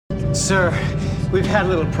Sir, we've had a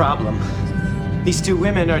little problem. These two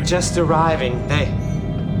women are just arriving. They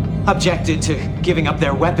objected to giving up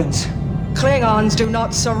their weapons. Klingons do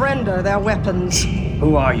not surrender their weapons.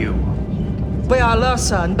 Who are you? We are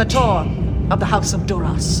Lursa and Bator of the House of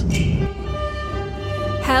Duras.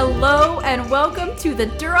 Hello and welcome to the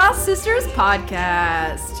Duras Sisters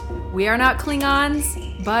podcast. We are not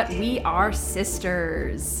Klingons, but we are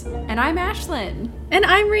sisters. And I'm Ashlyn. And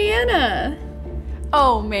I'm Rihanna.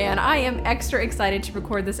 Oh man, I am extra excited to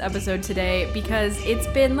record this episode today because it's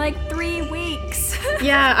been like 3 weeks.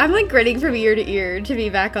 Yeah, I'm like grinning from ear to ear to be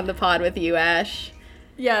back on the pod with you, Ash.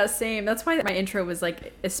 Yeah, same. That's why my intro was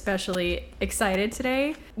like especially excited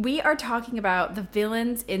today. We are talking about the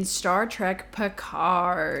villains in Star Trek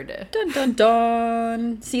Picard. Dun dun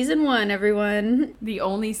dun. Season 1, everyone. The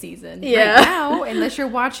only season. Yeah. Right now, unless you're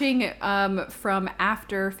watching from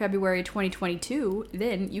after February 2022,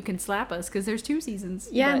 then you can slap us because there's 2 seasons.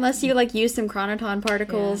 Yeah, but unless you like use some chronoton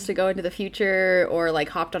particles to go into the future or like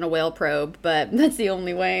hopped on a whale probe, but that's the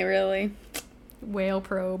only way, really. Whale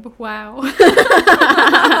probe. Wow.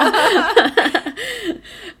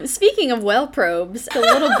 Speaking of whale probes, a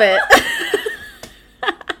little bit.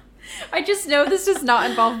 I just know this does not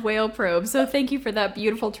involve whale probes, so thank you for that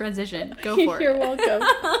beautiful transition. Go for it. You're welcome.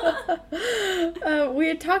 We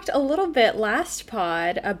had talked a little bit last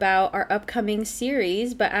pod about our upcoming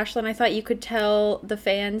series, but Ashlyn, I thought you could tell the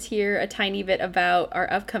fans here a tiny bit about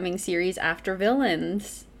our upcoming series after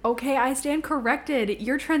Villains. Okay, I stand corrected.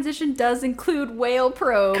 Your transition does include whale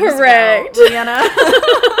probes. Correct. Wow,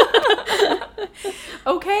 Rihanna.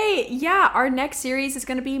 Okay, yeah, our next series is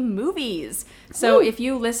going to be movies. So if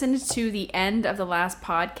you listened to the end of the last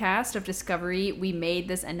podcast of Discovery, we made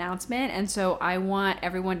this announcement. And so I want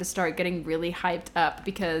everyone to start getting really hyped up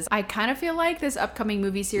because I kind of feel like this upcoming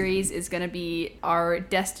movie series is going to be our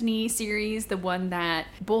Destiny series, the one that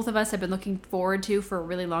both of us have been looking forward to for a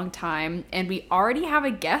really long time. And we already have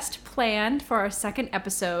a guest planned for our second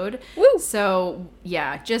episode. Woo! So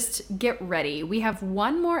yeah, just get ready. We have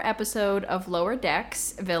one more episode of Lower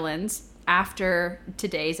Decks Villains after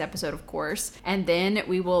today's episode, of course, and then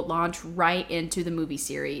we will launch right into the movie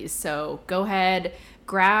series. So go ahead,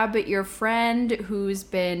 grab your friend who's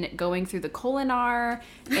been going through the Kolinar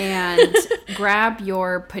and grab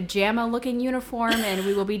your pajama looking uniform, and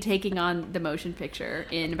we will be taking on the motion picture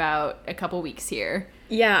in about a couple weeks here.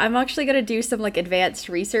 Yeah, I'm actually going to do some like advanced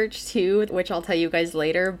research too, which I'll tell you guys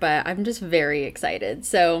later, but I'm just very excited.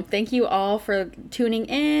 So thank you all for tuning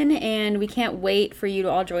in, and we can't wait for you to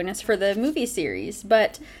all join us for the movie series.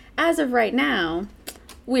 But as of right now,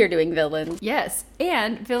 we are doing Villains. Yes,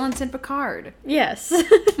 and Villains in Picard. Yes.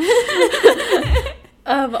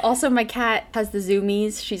 Also, my cat has the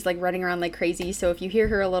zoomies. She's like running around like crazy, so if you hear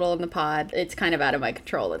her a little in the pod, it's kind of out of my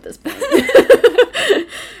control at this point.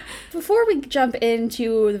 Before we jump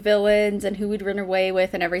into the villains and who we'd run away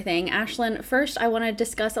with and everything, Ashlyn, first I want to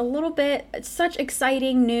discuss a little bit such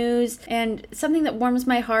exciting news, and something that warms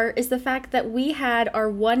my heart is the fact that we had our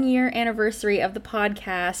 1-year anniversary of the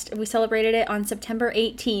podcast. We celebrated it on September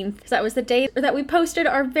 18th. So that was the day that we posted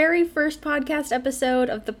our very first podcast episode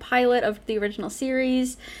of the pilot of the original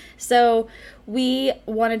series. So we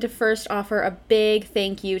wanted to first offer a big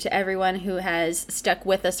thank you to everyone who has stuck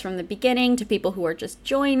with us from the beginning, to people who are just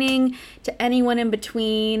joining, to anyone in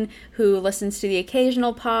between who listens to the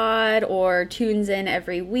occasional pod or tunes in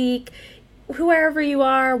every week. Whoever you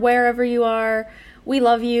are, wherever you are, we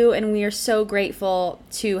love you, and we are so grateful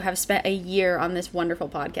to have spent a year on this wonderful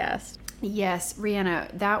podcast. Yes,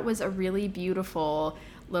 Rihanna, that was a really beautiful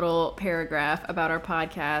little paragraph about our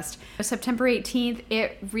podcast. September 18th,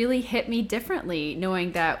 it really hit me differently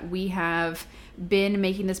knowing that we have been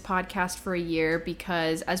making this podcast for a year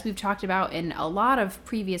because, as we've talked about in a lot of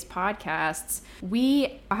previous podcasts,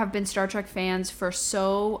 we have been Star Trek fans for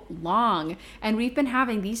so long, and we've been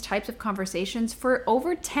having these types of conversations for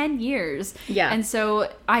over 10 years. Yeah. And so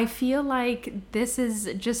I feel like this is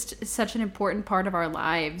just such an important part of our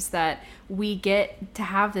lives that we get to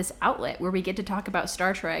have this outlet where we get to talk about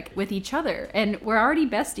Star Trek with each other. And we're already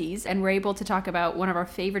besties, and we're able to talk about one of our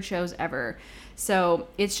favorite shows ever. So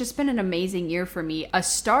it's just been an amazing year for me, a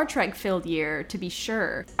Star Trek filled year to be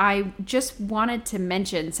sure. I just wanted to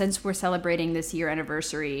mention, since we're celebrating this year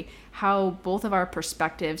anniversary, how both of our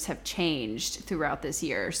perspectives have changed throughout this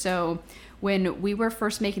year. So when we were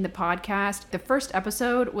first making the podcast, the first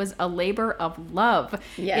episode was a labor of love.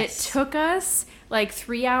 Yes. It took us like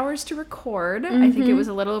 3 hours to record. I think it was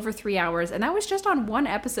a little over 3 hours. And that was just on one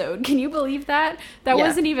episode. Can you believe that? That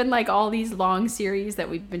wasn't even like all these long series that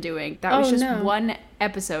we've been doing. That was just one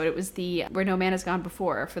episode. It was the Where No Man Has Gone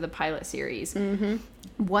Before for the pilot series.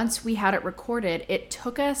 Once we had it recorded, it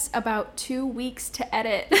took us about 2 weeks to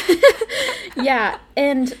edit. Yeah,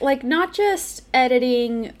 and like not just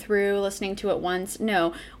editing through listening to it once.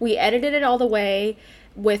 No, we edited it all the way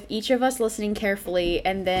with each of us listening carefully,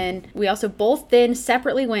 and then we also both then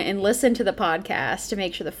separately went and listened to the podcast to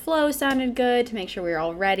make sure the flow sounded good, to make sure we were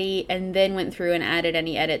all ready, and then went through and added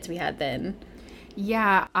any edits we had then.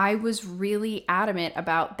 Yeah, I was really adamant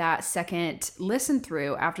about that second listen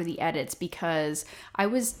through after the edits because I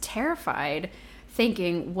was terrified,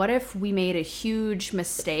 thinking, what if we made a huge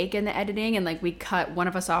mistake in the editing and like we cut one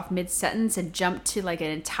of us off mid-sentence and jumped to like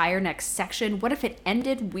an entire next section? What if it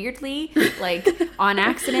ended weirdly, like on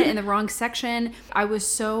accident in the wrong section? I was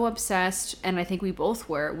so obsessed, and I think we both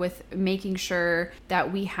were, with making sure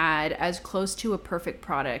that we had as close to a perfect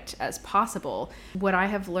product as possible. What I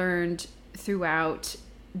have learned throughout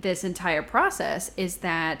this entire process is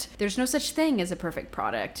that there's no such thing as a perfect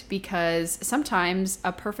product, because sometimes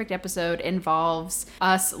a perfect episode involves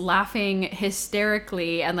us laughing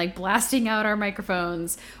hysterically and like blasting out our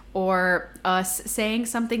microphones, or us saying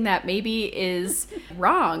something that maybe is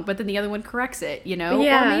wrong, but then the other one corrects it, you know?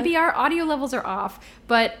 Yeah. Or maybe our audio levels are off.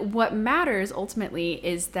 But what matters ultimately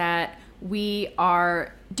is that we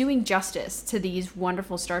are doing justice to these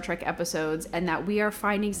wonderful Star Trek episodes, and that we are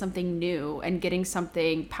finding something new and getting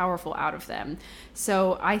something powerful out of them.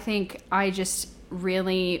 So I think I just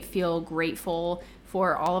really feel grateful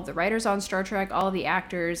for all of the writers on Star Trek, all of the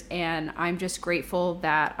actors, and I'm just grateful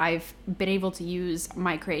that I've been able to use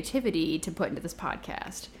my creativity to put into this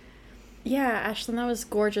podcast. Yeah, Ashlyn, that was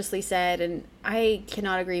gorgeously said, and I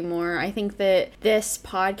cannot agree more. I think that this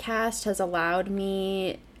podcast has allowed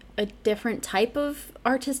me a different type of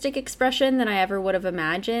artistic expression than I ever would have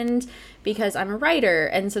imagined, because I'm a writer,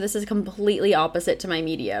 and so this is completely opposite to my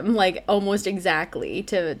medium, like almost exactly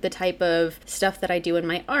to the type of stuff that I do in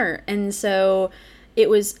my art. And so it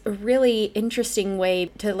was a really interesting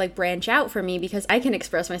way to like branch out for me, because I can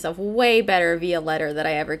express myself way better via letter than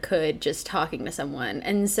I ever could just talking to someone.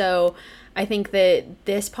 And so I think that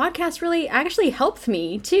this podcast really actually helped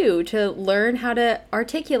me too, to learn how to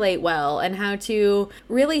articulate well and how to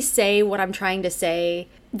really say what I'm trying to say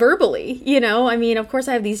verbally, you know? I mean, of course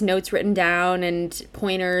I have these notes written down and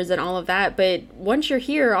pointers and all of that, but once you're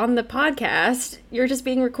here on the podcast, you're just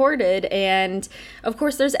being recorded. And of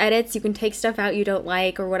course there's edits, you can take stuff out you don't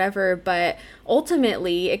like or whatever, but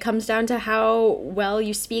ultimately it comes down to how well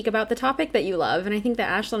you speak about the topic that you love. And I think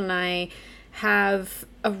that Ashlyn and I have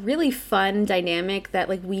a really fun dynamic that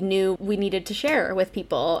like we knew we needed to share with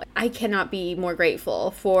people. I cannot be more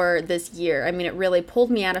grateful for this year. I mean, it really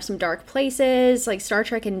pulled me out of some dark places. Like Star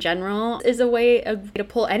Trek in general is a way to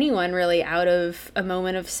pull anyone really out of a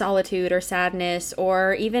moment of solitude or sadness,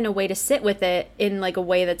 or even a way to sit with it in like a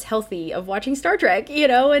way that's healthy of watching Star Trek, you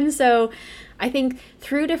know? And so I think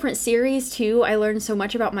through different series too, I learned so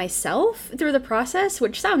much about myself through the process,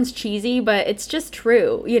 which sounds cheesy, but it's just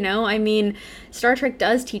true, you know? I mean, Star Trek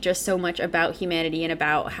does teach us so much about humanity and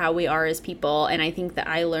about how we are as people, and I think that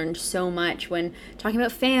I learned so much when talking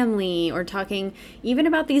about family or talking even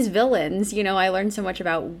about these villains. You know, I learned so much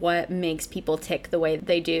about what makes people tick the way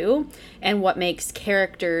they do and what makes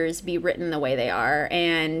characters be written the way they are,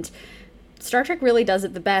 and Star Trek really does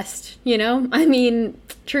it the best, you know? I mean,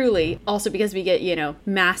 truly. Also because we get, you know,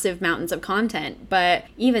 massive mountains of content. But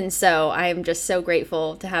even so, I am just so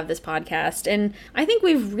grateful to have this podcast. And I think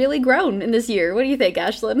we've really grown in this year. What do you think,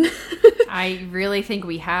 Ashlyn? I really think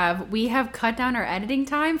we have. We have cut down our editing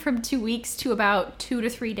time from 2 weeks to about 2 to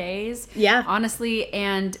 3 days. Yeah. Honestly,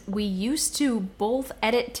 and we used to both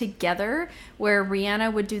edit together, where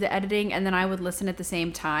Rihanna would do the editing and then I would listen at the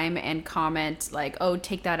same time and comment like, oh,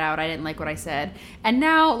 take that out, I didn't like what I said. And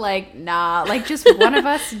now, like, nah, like just one of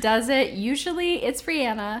us does it. Usually it's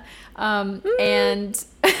Rihanna. And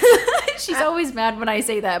she's always mad when I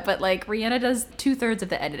say that, but like Rihanna does 2/3 of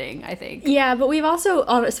the editing, I think. Yeah, but we've also,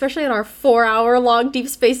 especially in our 4-hour-long Deep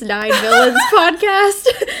Space Nine Villains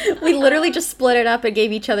podcast, we literally just split it up and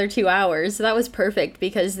gave each other 2 hours. So that was perfect,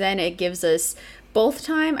 because then it gives us both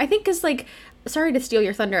time. I think because like, sorry to steal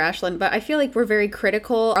your thunder, Ashlyn, but I feel like we're very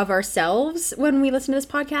critical of ourselves when we listen to this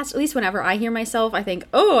podcast. At least whenever I hear myself, I think,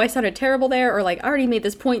 oh, I sounded terrible there, or like, I already made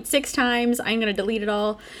this point 6 times, I'm going to delete it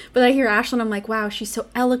all. But I hear Ashlyn, I'm like, wow, she's so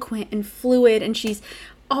eloquent and fluid, and she's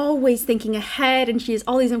always thinking ahead, and she has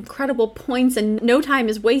all these incredible points, and no time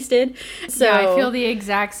is wasted. So yeah, I feel the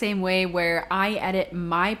exact same way where I edit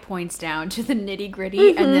my points down to the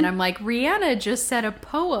nitty-gritty, and then I'm like, Rihanna just said a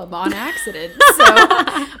poem on accident. So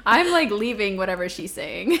I'm like leaving whatever she's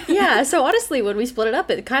saying. Yeah, so honestly, when we split it up,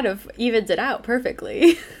 it kind of evens it out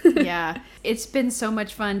perfectly. Yeah. It's been so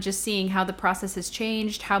much fun just seeing how the process has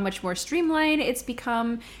changed, how much more streamlined it's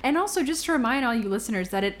become, and also just to remind all you listeners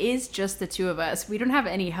that it is just the two of us. We don't have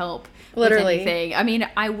any help Literally. with anything. I mean,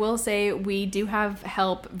 I will say we do have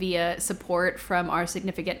help via support from our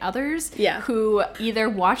significant others who either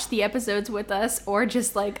watch the episodes with us or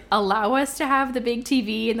just like allow us to have the big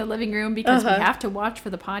TV in the living room because we have to watch for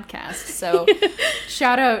the podcast. So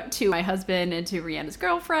shout out to my husband and to Rihanna's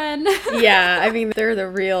girlfriend. Yeah, I mean, they're the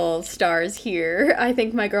real stars here. I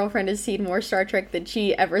think my girlfriend has seen more Star Trek than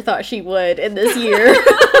she ever thought she would in this year.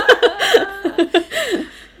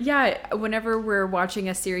 Yeah, whenever we're watching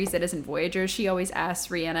a series that isn't Voyager, she always asks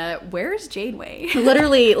Rihanna, where's Janeway?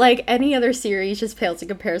 Literally, like, any other series just pales in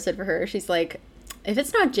comparison for her. She's like, if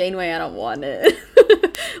it's not Janeway, I don't want it.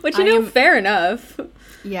 Which, fair enough.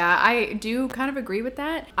 Yeah, I do kind of agree with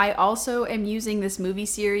that. I also am using this movie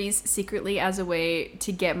series secretly as a way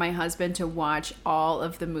to get my husband to watch all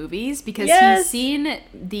of the movies because he's seen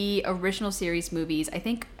the original series movies, I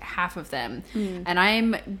think half of them. And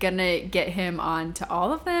I'm gonna get him on to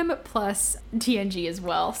all of them plus TNG as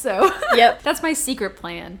well. So that's my secret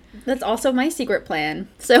plan. That's also my secret plan.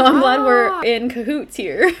 So I'm glad we're in cahoots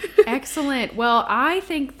here. Excellent. Well, I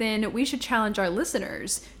think then we should challenge our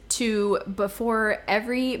listeners to, before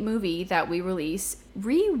every movie that we release,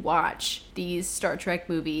 rewatch these Star Trek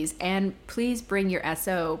movies, and please bring your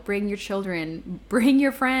SO, bring your children, bring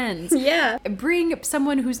your friends. Yeah. Bring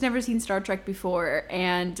someone who's never seen Star Trek before,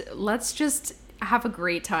 and let's just have a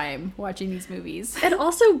great time watching these movies. And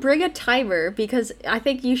also bring a timer, because I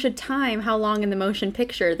think you should time how long in the motion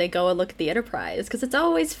picture they go and look at the Enterprise, because it's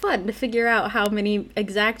always fun to figure out how many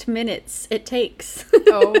exact minutes it takes.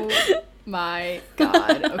 Oh my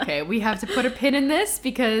God. Okay, we have to put a pin in this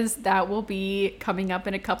because that will be coming up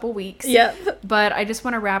in a couple weeks. Yep. But I just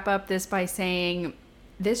want to wrap up this by saying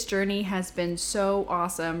this journey has been so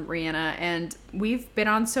awesome, Rihanna, and we've been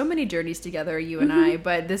on so many journeys together, you and I,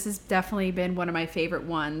 but this has definitely been one of my favorite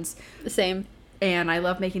ones. Same. And I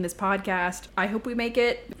love making this podcast. I hope we make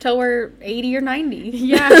it till we're 80 or 90.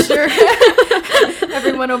 Yeah, sure.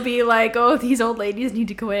 Everyone will be like, oh, these old ladies need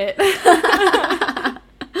to quit.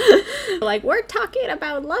 Like, we're talking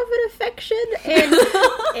about love and affection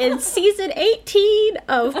in season 18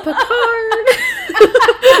 of Picard.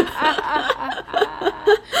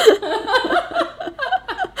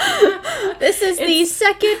 This is the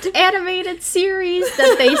second animated series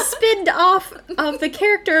that they spinned off of the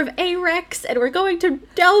character of Arex, and we're going to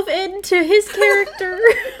delve into his character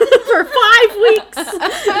for 5 weeks.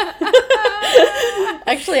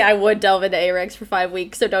 Actually, I would delve into Arex for 5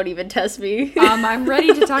 weeks, so don't even test me. I'm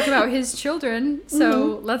ready to talk about his children,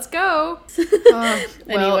 so let's go.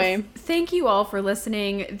 Anyway, thank you all for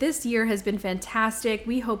listening. This year has been fantastic.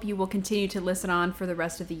 We hope you will continue to listen on for the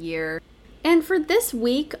rest of the year. And for this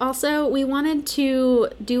week, also, we wanted to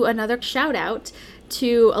do another shout out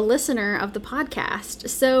to a listener of the podcast.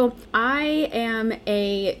 So I am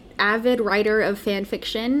a avid writer of fan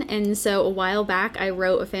fiction, and so a while back I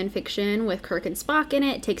wrote a fan fiction with Kirk and Spock in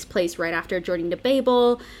it. It takes place right after Journey to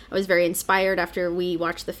Babel. I was very inspired after we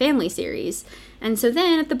watched the Family series. And so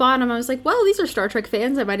then at the bottom I was like, well, these are Star Trek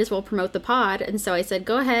fans, I might as well promote the pod. And so I said,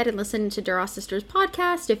 go ahead and listen to Duras Sisters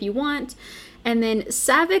podcast if you want. And then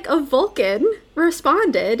Savik of Vulcan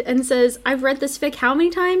responded and says, I've read this fic how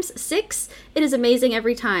many times? 6? It is amazing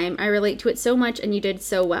every time. I relate to it so much, and you did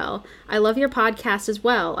so well. I love your podcast as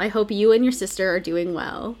well. I hope you and your sister are doing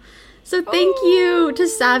well. So thank you to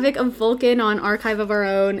Savik of Vulcan on Archive of Our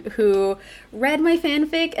Own, who read my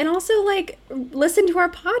fanfic and also, like, listened to our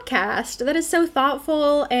podcast. That is so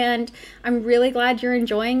thoughtful, and I'm really glad you're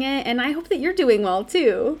enjoying it, and I hope that you're doing well,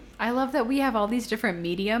 too. I love that we have all these different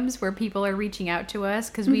mediums where people are reaching out to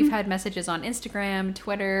us, because we've had messages on Instagram,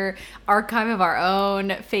 Twitter, Archive of Our Own,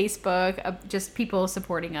 Facebook, just people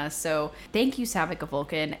supporting us. So thank you, Savik of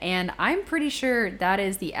Vulcan. And I'm pretty sure that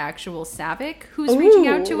is the actual Savik who's reaching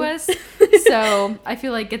out to us. So I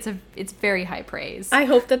feel like it's very high praise. I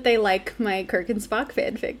hope that they like my Kirk and Spock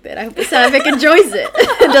fanfic then. I hope Savik enjoys it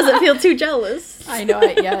and doesn't feel too jealous. I know,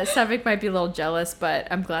 yeah, Savik might be a little jealous, but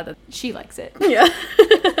I'm glad that she likes it. Yeah.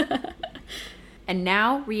 And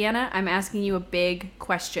now, Rihanna, I'm asking you a big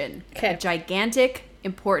question. Okay. A gigantic,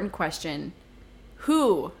 important question.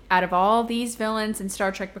 who, out of all these villains in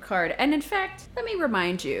Star Trek Picard, and in fact, let me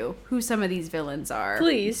remind you who some of these villains are.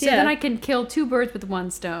 Please, so then I can kill 2 birds with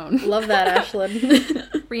 1 stone. Love that, Ashlyn.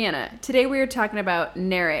 Brianna, today we are talking about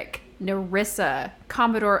Narek, Narissa,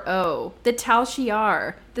 Commodore O, the Tal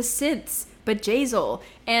Shiar, the Synths, Bajazil,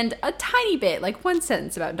 and a tiny bit, like 1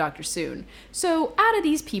 sentence about Dr. Soong. So out of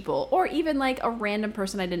these people, or even like a random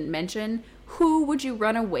person I didn't mention, who would you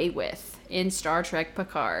run away with in Star Trek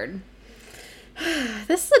Picard?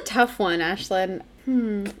 This is a tough one, Ashlyn.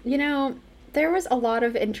 You know, there was a lot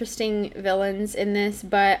of interesting villains in this,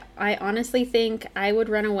 but I honestly think I would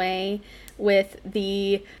run away with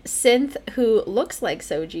the synth who looks like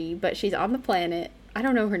Soji, but she's on the planet. I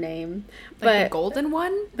don't know her name. But the golden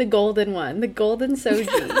one? The golden one. The golden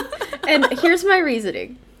Soji. And here's my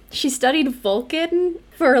reasoning. She studied Vulcan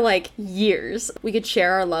for, like, years. We could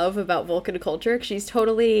share our love about Vulcan culture. She's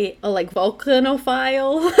totally a, like,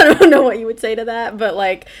 Vulcanophile. I don't know what you would say to that, but,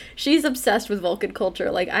 like, she's obsessed with Vulcan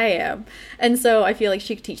culture like I am. And so I feel like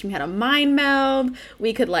she could teach me how to mind meld.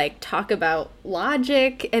 We could, like, talk about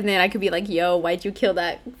logic, and then I could be like, yo, why'd you kill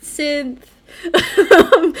that synth?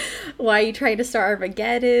 Why are you trying to start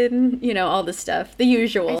Armageddon? You know, all this stuff. The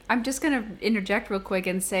usual. I'm just going to interject real quick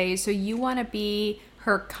and say, so you want to be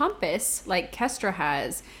her compass like Kestra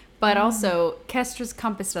has, but also Kestra's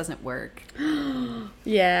compass doesn't work.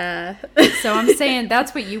 Yeah. So I'm saying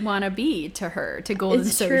that's what you want to be to her, to Golden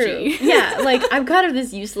It's Soji. true. Yeah, like, I'm kind of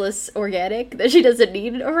this useless organic that she doesn't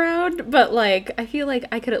need around, but, like, I feel like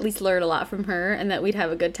I could at least learn a lot from her and that we'd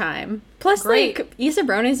have a good time. Plus, Great. like, Issa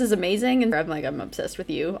Bronis is amazing, and I'm obsessed with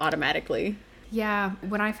you automatically. Yeah,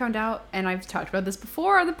 when I found out, and I've talked about this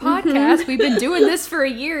before on the podcast, we've been doing this for a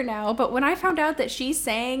year now, but when I found out that she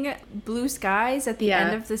sang Blue Skies at the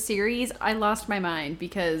end of the series, I lost my mind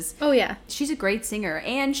because she's a great singer,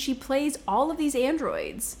 and she plays all of these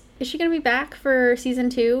androids. Is she gonna be back for season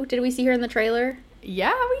 2? Did we see her in the trailer?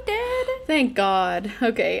 Yeah, we did. Thank God.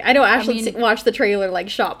 Okay, I know Ashley watched the trailer, like,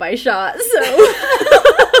 shot by shot, so...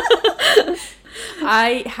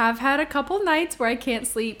 I have had a couple nights where I can't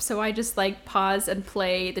sleep, so I just like pause and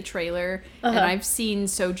play the trailer, and I've seen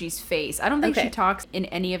Soji's face. I don't think she talks in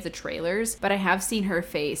any of the trailers, but I have seen her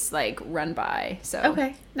face like run by. So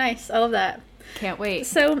okay, nice. I love that. Can't wait.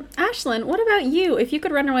 So, Ashlyn, what about you? If you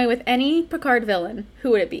could run away with any Picard villain,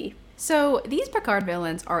 who would it be? So these Picard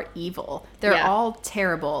villains are evil. They're all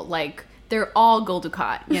terrible. Like, they're all Gul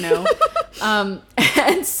Dukat, you know?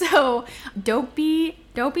 And so don't be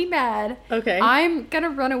mad. Okay. I'm gonna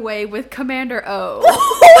run away with Commander O.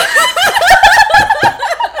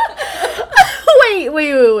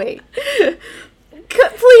 Wait.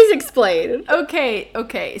 Please explain.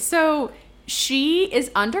 Okay. So she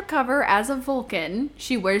is undercover as a Vulcan.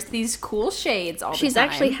 She wears these cool shades all the time. She's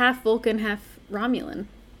actually half Vulcan, half Romulan.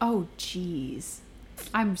 Oh, jeez.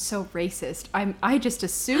 I'm so racist. I just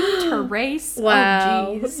assumed her race. Wow.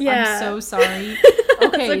 Oh, jeez. Yeah. I'm so sorry.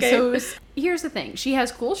 Okay, so here's the thing. She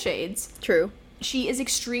has cool shades. True. She is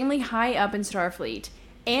extremely high up in Starfleet.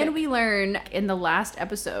 And we learn in the last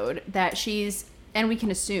episode that and we can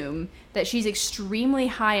assume that she's extremely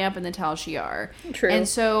high up in the Tal Shiar. True. And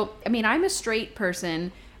so, I mean, I'm a straight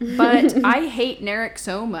person, but I hate Narek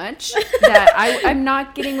so much that I'm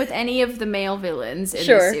not getting with any of the male villains in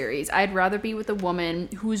this series. I'd rather be with a woman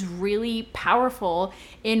who's really powerful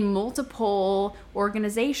in multiple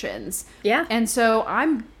organizations. Yeah. And so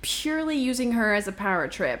I'm purely using her as a power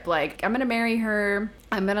trip. Like, I'm going to marry her.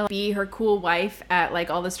 I'm going to be her cool wife at, like,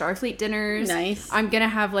 all the Starfleet dinners. Nice. I'm going to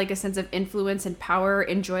have, like, a sense of influence and power,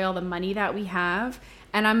 enjoy all the money that we have.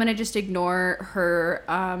 And I'm going to just ignore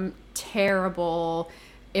her terrible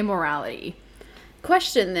immorality.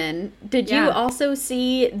 Question then. Did you also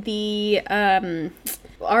see the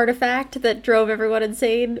artifact that drove everyone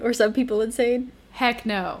insane, or some people insane? Heck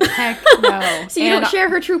no. So you don't share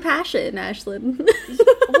her true passion, Ashlyn.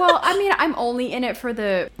 Well, I mean, I'm only in it for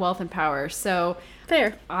the wealth and power, so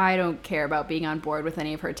fair. I don't care about being on board with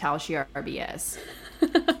any of her Tal Shiar BS.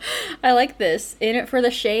 I like this. In it for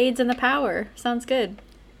the shades and the power. Sounds good.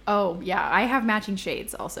 Oh, yeah. I have matching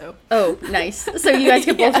shades also. Oh, nice. So you guys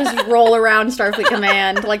can both just roll around Starfleet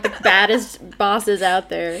Command like the baddest bosses out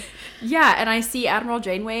there. Yeah, and I see Admiral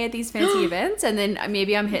Janeway at these fancy events, and then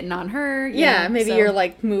maybe I'm hitting on her. Maybe you're,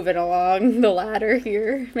 like, moving along the ladder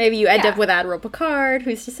here. Maybe you end up with Admiral Picard.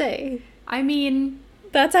 Who's to say? I mean,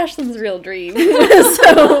 that's Ashlyn's real dream.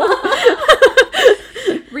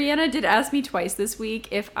 Rihanna did ask me twice this week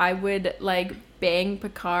if I would, like, bang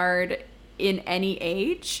Picard in any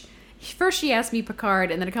age. First she asked me Picard,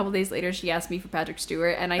 and then a couple days later she asked me for Patrick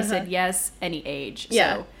Stewart, and I said yes, any age.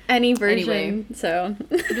 Yeah, so, any version. Anyway, so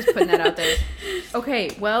I'm just putting that out there. Okay,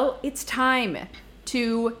 well, it's time.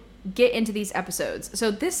 to get into these episodes.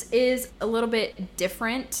 So this is a little bit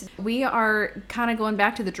different. We are kind of going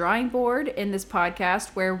back to the drawing board in this podcast,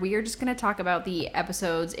 where we are just going to talk about the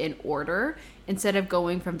episodes in order instead of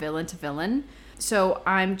going from villain to villain. So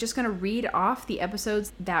I'm just going to read off the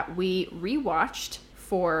episodes that we rewatched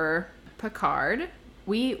for Picard.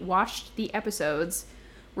 We watched the episodes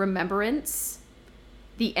Remembrance,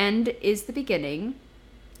 The End is the Beginning,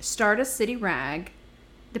 Stardust City Rag,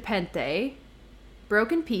 Nepenthe,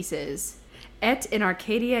 Broken Pieces, Et in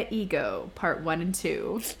Arcadia Ego, Part 1 and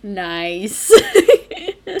 2. Nice.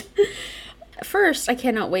 First, I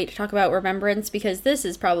cannot wait to talk about Remembrance, because this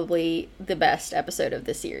is probably the best episode of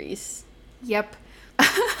the series. Yep.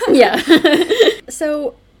 Yeah.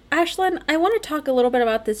 So, Ashlyn, I want to talk a little bit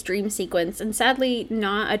about this dream sequence, and sadly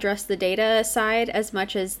not address the Data side as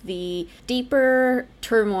much as the deeper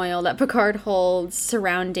turmoil that Picard holds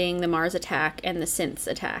surrounding the Mars attack and the synths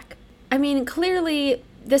attack. I mean, clearly,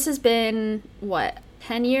 this has been,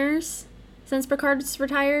 10 years since Picard's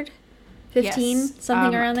retired? 15? Yes.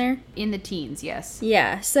 Something around there? In the teens, yes.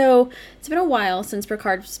 Yeah, so it's been a while since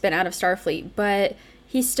Picard's been out of Starfleet, but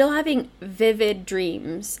he's still having vivid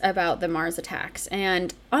dreams about the Mars attacks.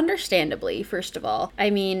 And understandably, first of all, I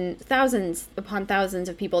mean, thousands upon thousands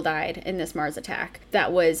of people died in this Mars attack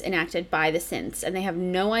that was enacted by the synths, and they have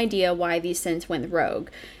no idea why these synths went rogue.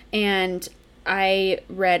 And I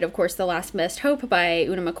read, of course, The Last Best Hope by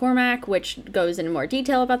Una McCormack, which goes into more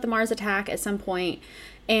detail about the Mars attack at some point,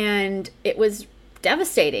 and it was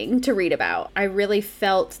devastating to read about. I really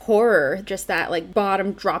felt horror, just that like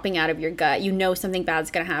bottom dropping out of your gut. You know something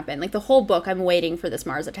bad's gonna happen. Like the whole book, I'm waiting for this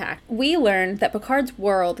Mars attack. We learned that Picard's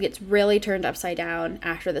world gets really turned upside down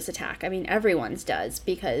after this attack. I mean, everyone's does,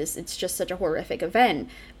 because it's just such a horrific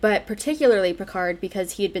event. But particularly Picard,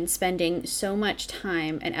 because he had been spending so much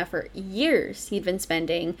time and effort, years he'd been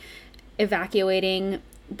spending evacuating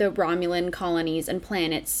the Romulan colonies and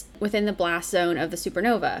planets within the blast zone of the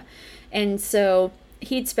supernova. And so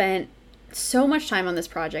he'd spent so much time on this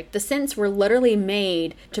project. The synths were literally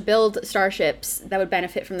made to build starships that would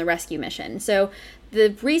benefit from the rescue mission. So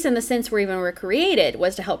the reason the synths were created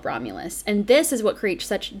was to help Romulus. And this is what creates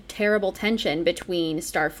such terrible tension between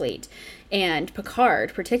Starfleet and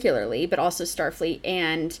Picard particularly, but also Starfleet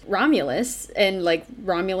and Romulus and like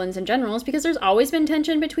Romulans in general, is because there's always been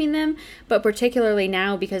tension between them, but particularly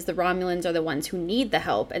now because the Romulans are the ones who need the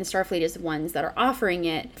help and Starfleet is the ones that are offering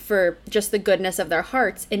it for just the goodness of their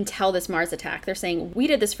hearts until this Mars attack. They're saying, we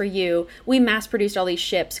did this for you. We mass produced all these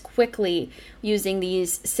ships quickly using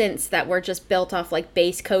these synths that were just built off like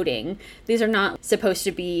base coding. These are not supposed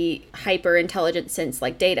to be hyper intelligent synths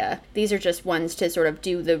like Data. These are just ones to sort of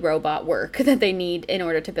do the robot work that they need in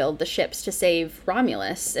order to build the ships to save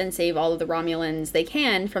Romulus and save all of the Romulans they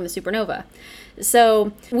can from the supernova.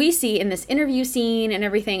 So we see in this interview scene and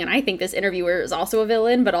everything, and I think this interviewer is also a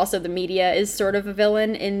villain, but also the media is sort of a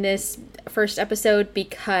villain in this first episode,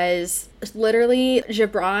 because literally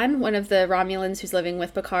Gibran, one of the Romulans who's living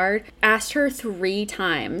with Picard, asked her 3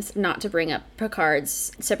 times not to bring up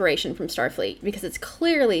Picard's separation from Starfleet, because it's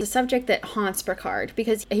clearly a subject that haunts Picard,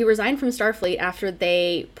 because he resigned from Starfleet after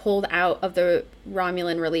they pulled out of the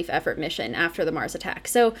Romulan relief effort mission after the Mars attack.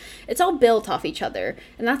 So it's all built off each other.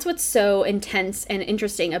 And that's what's so intense and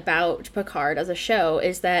interesting about Picard as a show,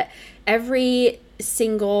 is that every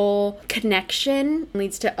single connection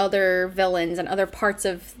leads to other villains and other parts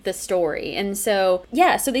of the story. And so,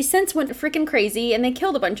 yeah, so these synths went freaking crazy and they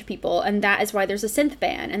killed a bunch of people, and that is why there's a synth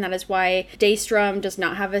ban, and that is why Daystrom does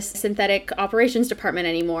not have a synthetic operations department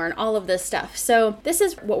anymore, and all of this stuff. So this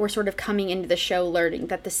is what we're sort of coming into the show learning,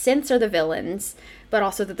 that the synths are the villains, but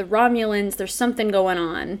also that the Romulans, there's something going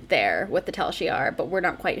on there with the Tel Shiar, but we're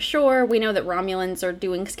not quite sure. We know that Romulans are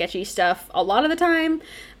doing sketchy stuff a lot of the time,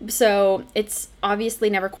 so it's obviously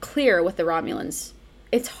never clear with the Romulans.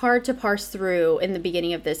 It's hard to parse through in the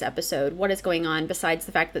beginning of this episode what is going on, besides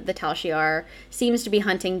the fact that the Tel Shiar seems to be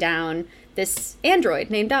hunting down this android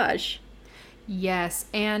named Daj. Yes,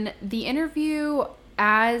 and the interview,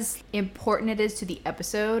 as important it is to the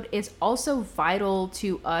episode, is also vital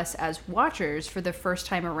to us as watchers for the first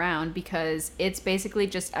time around, because it's basically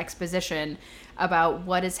just exposition about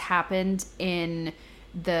what has happened in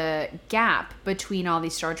the gap between all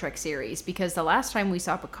these Star Trek series. Because the last time we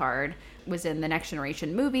saw Picard was in the Next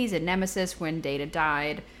Generation movies and Nemesis, when Data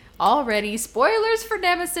died. Already spoilers for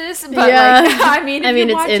Nemesis, but yeah. like, I mean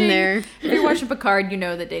it's in there. If you're watching Picard, you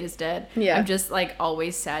know that Data's dead. Yeah. I'm just like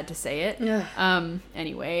always sad to say it.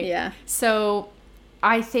 Anyway. Yeah. So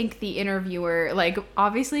I think the interviewer, like,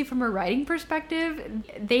 obviously from a writing perspective,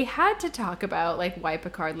 they had to talk about like why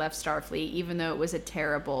Picard left Starfleet, even though it was a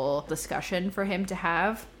terrible discussion for him to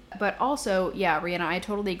have. But also, yeah, Rihanna, I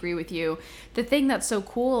totally agree with you. The thing that's so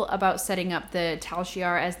cool about setting up the Tal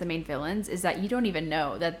Shiar as the main villains is that you don't even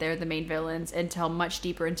know that they're the main villains until much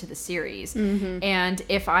deeper into the series. And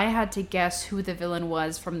if I had to guess who the villain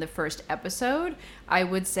was from the first episode, I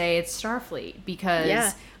would say it's Starfleet,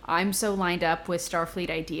 because I'm so lined up with Starfleet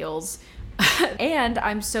ideals. And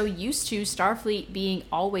I'm so used to Starfleet being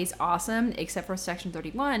always awesome, except for Section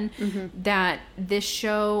 31, that this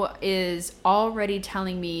show is already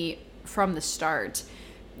telling me from the start,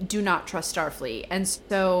 do not trust Starfleet. And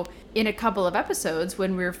so in a couple of episodes,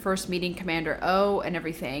 when we're first meeting Commander O and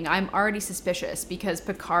everything, I'm already suspicious because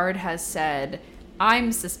Picard has said,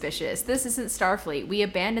 I'm suspicious. This isn't Starfleet. We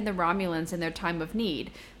abandoned the Romulans in their time of need.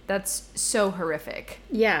 That's so horrific.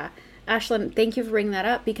 Yeah. Ashlyn, thank you for bringing that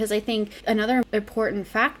up, because I think another important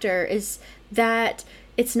factor is that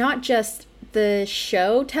it's not just the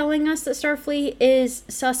show telling us that Starfleet is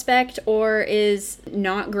suspect or is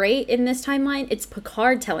not great in this timeline. It's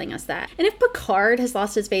Picard telling us that. And if Picard has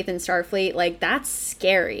lost his faith in Starfleet, like, that's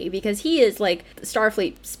scary, because he is like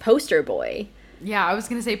Starfleet's poster boy. Yeah, I was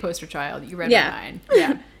going to say poster child. You read my mind.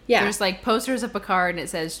 Yeah. Yeah. There's like posters of Picard and it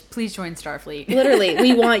says, please join Starfleet. Literally,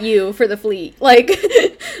 we want you for the fleet. Like,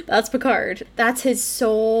 that's Picard. That's his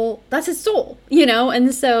soul. That's his soul, you know?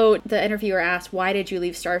 And so the interviewer asked, why did you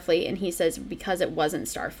leave Starfleet? And he says, because it wasn't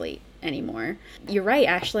Starfleet anymore. You're right,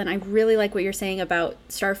 Ashlyn. I really like what you're saying about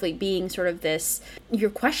Starfleet being sort of this, you're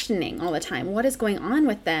questioning all the time. What is going on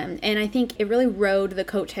with them? And I think it really rode the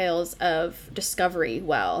coattails of Discovery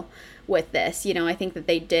well with this. You know, I think that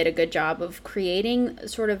they did a good job of creating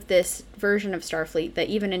sort of this version of Starfleet that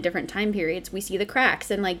even in different time periods we see the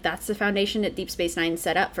cracks, and like that's the foundation that Deep Space Nine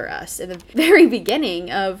set up for us at the very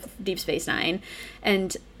beginning of Deep Space Nine.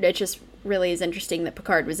 And it just really is interesting that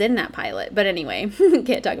Picard was in that pilot. But anyway,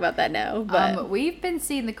 can't talk about that now. But we've been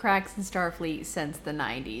seeing the cracks in Starfleet since the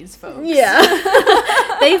 90s, folks. Yeah.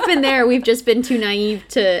 They've been there. We've just been too naive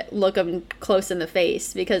to look them close in the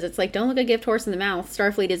face, because it's like, don't look a gift horse in the mouth.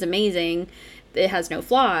 Starfleet is amazing. It has no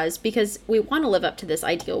flaws, because we want to live up to this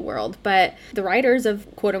ideal world. But the writers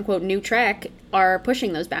of quote unquote New Trek are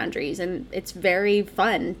pushing those boundaries, and it's very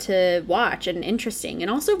fun to watch and interesting and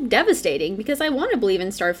also devastating, because I want to believe in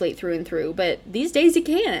Starfleet through and through, but these days you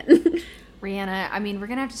can't. Rihanna, I mean, we're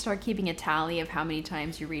going to have to start keeping a tally of how many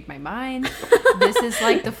times you read my mind. This is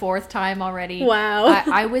like the 4th time already. Wow.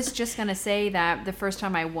 I was just going to say that the first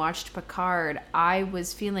time I watched Picard, I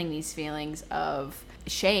was feeling these feelings of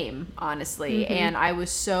shame, honestly. And I was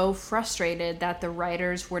so frustrated that the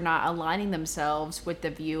writers were not aligning themselves with the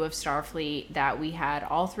view of Starfleet that we had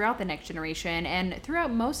all throughout The Next Generation and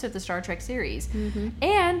throughout most of the Star Trek series.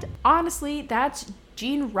 And honestly, that's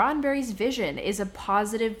Gene Roddenberry's vision, is a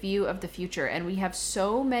positive view of the future. And we have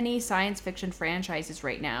so many science fiction franchises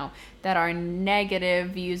right now that are negative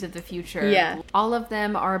views of the future. Yeah. All of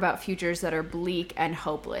them are about futures that are bleak and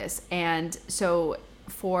hopeless. And so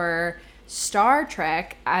for Star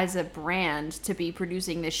Trek as a brand to be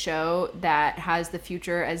producing this show that has the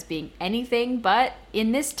future as being anything but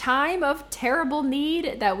in this time of terrible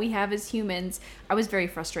need that we have as humans, I was very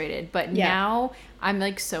frustrated. But now I'm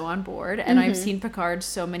like so on board, and I've seen Picard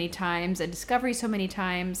so many times and Discovery so many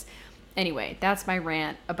times. Anyway, that's my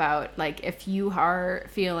rant about, like, if you are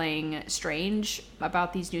feeling strange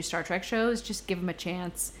about these new Star Trek shows, just give them a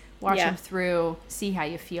chance. Watch them through, see how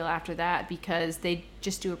you feel after that, because they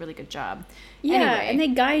just do a really good job. Yeah, anyway. And they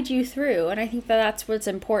guide you through. And I think that that's what's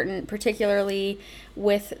important, particularly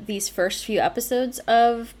with these first few episodes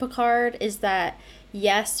of Picard, is that,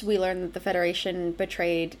 yes, we learn that the Federation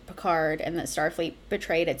betrayed Picard and that Starfleet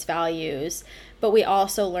betrayed its values, but we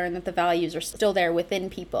also learn that the values are still there within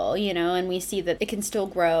people, you know, and we see that it can still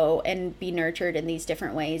grow and be nurtured in these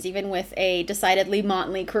different ways, even with a decidedly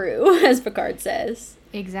motley crew, as Picard says.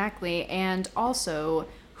 Exactly. And also,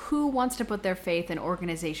 who wants to put their faith in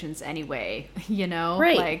organizations anyway? You know?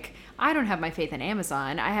 Right. Like, I don't have my faith in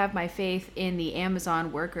Amazon. I have my faith in the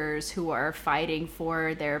Amazon workers who are fighting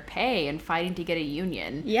for their pay and fighting to get a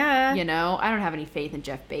union. Yeah. You know? I don't have any faith in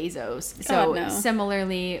Jeff Bezos. So, no.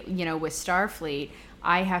 Similarly, you know, with Starfleet,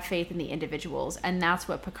 I have faith in the individuals. And that's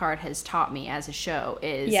what Picard has taught me as a show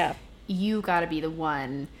is you got to be the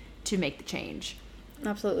one to make the change.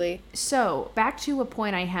 Absolutely. So, back to a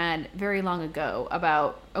point I had very long ago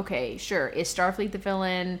about, okay, sure, is Starfleet the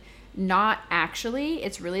villain? Not actually.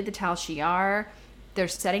 It's really the Tal Shiar. They're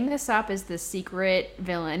setting this up as the secret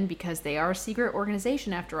villain because they are a secret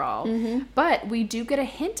organization after all. But we do get a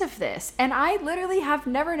hint of this. And I literally have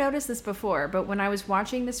never noticed this before. But when I was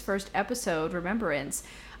watching this first episode, Remembrance,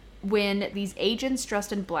 when these agents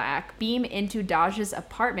dressed in black beam into Daj's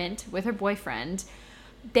apartment with her boyfriend,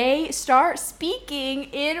 they start speaking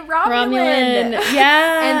in Romulan.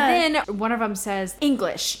 Yeah. And then one of them says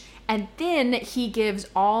English. And then he gives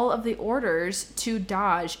all of the orders to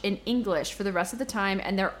Dodge in English for the rest of the time.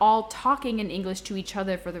 And they're all talking in English to each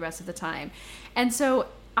other for the rest of the time. And so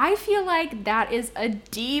I feel like that is a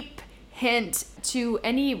deep hint to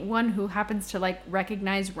anyone who happens to like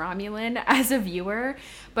recognize Romulan as a viewer,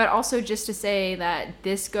 but also just to say that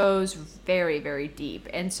this goes very, very deep.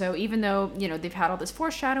 And so even though, you know, they've had all this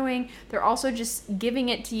foreshadowing, they're also just giving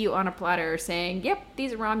it to you on a platter saying, yep,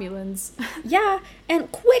 these are Romulans. Yeah,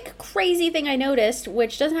 and quick crazy thing I noticed,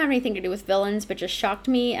 which doesn't have anything to do with villains, but just shocked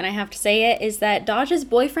me, and I have to say it, is that Dodge's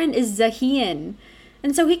boyfriend is Zahian.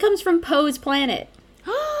 And so he comes from Poe's planet.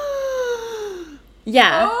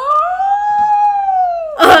 Yeah.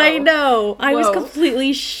 I know. I was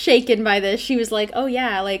completely shaken by this. She was like, oh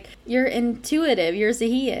yeah, like, you're intuitive. You're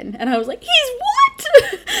Zahian. And I was like, he's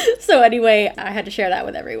what? So anyway, I had to share that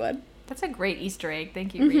with everyone. That's a great Easter egg.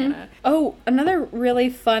 Thank you, Brianna. Oh, another really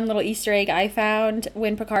fun little Easter egg I found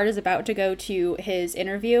when Picard is about to go to his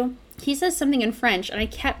interview. He says something in French, and I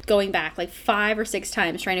kept going back like 5 or 6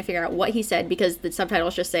 times trying to figure out what he said, because the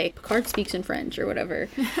subtitles just say, Picard speaks in French, or whatever.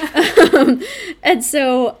 And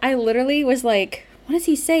so I literally was like, what does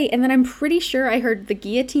he say? And then I'm pretty sure I heard the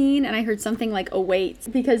guillotine, and I heard something like awaits,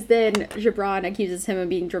 because then Gibran accuses him of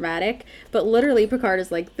being dramatic, but literally Picard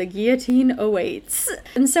is like, the guillotine awaits.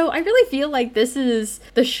 And so I really feel like this is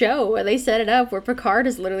the show where they set it up, where Picard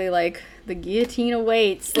is literally like, the guillotine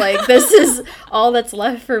awaits. Like, this is all that's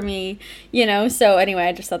left for me, you know? So anyway,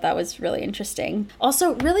 I just thought that was really interesting.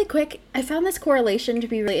 Also, really quick, I found this correlation to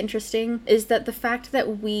be really interesting, is that the fact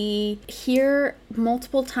that we hear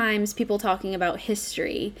multiple times people talking about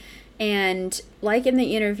history, and like in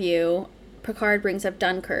the interview, Picard brings up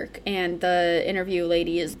Dunkirk, and the interview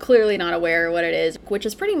lady is clearly not aware of what it is, which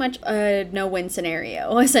is pretty much a no-win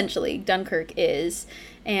scenario, essentially. Dunkirk is.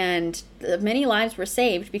 And many lives were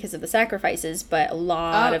saved because of the sacrifices, but a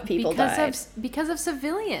lot of people died. Because of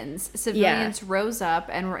civilians. Civilians rose up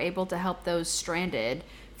and were able to help those stranded.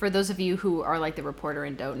 For those of you who are like the reporter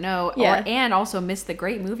and don't know, and also missed the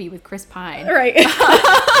great movie with Chris Pine. Right.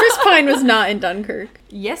 Chris Pine was not in Dunkirk.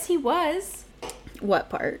 Yes, he was.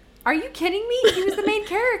 What part? Are you kidding me? He was the main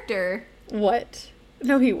character. What?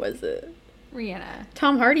 No, he wasn't. Rihanna.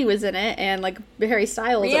 Tom Hardy was in it, and like Harry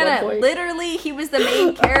Styles at one point. Literally, he was the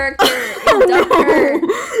main character in Dunkirk.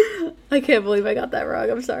 I can't believe I got that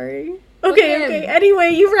wrong. I'm sorry. Okay. Anyway,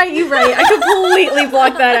 you're right. I completely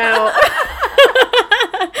blocked that out.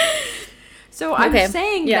 So I'm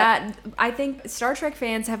saying that I think Star Trek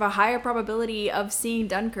fans have a higher probability of seeing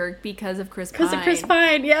Dunkirk because of Chris Pine. Because of Chris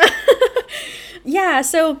Pine, yeah. Yeah,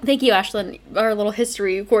 so thank you, Ashlyn, our little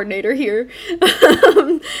history coordinator here.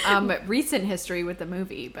 Recent history with the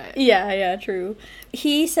movie, but... Yeah, true.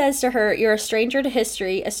 He says to her, you're a stranger to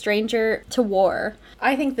history, a stranger to war.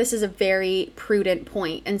 I think this is a very prudent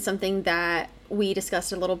point, and something that we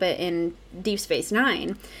discussed a little bit in Deep Space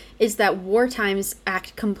Nine, is that war times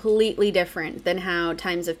act completely different than how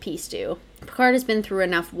times of peace do. Picard has been through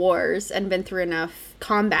enough wars and been through enough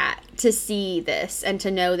combat to see this and to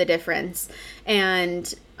know the difference.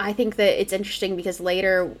 And I think that it's interesting because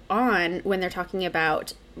later on, when they're talking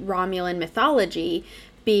about Romulan mythology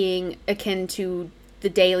being akin to the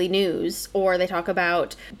daily news, or they talk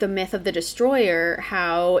about the myth of the destroyer,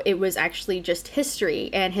 how it was actually just history,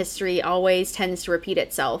 and history always tends to repeat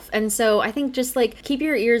itself. And so I think just like keep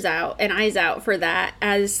your ears out and eyes out for that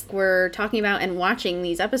as we're talking about and watching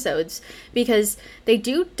these episodes, because they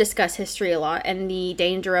do discuss history a lot and the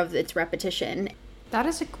danger of its repetition. That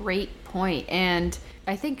is a great point. And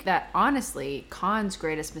I think that, honestly, Khan's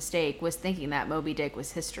greatest mistake was thinking that Moby Dick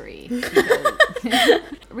was history.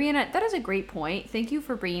 Rihanna, that is a great point. Thank you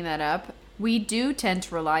for bringing that up. We do tend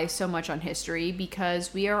to rely so much on history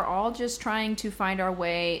because we are all just trying to find our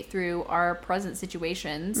way through our present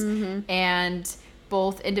situations. Mm-hmm. And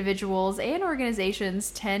both individuals and organizations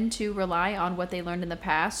tend to rely on what they learned in the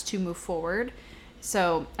past to move forward.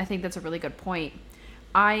 So I think that's a really good point.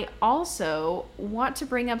 I also want to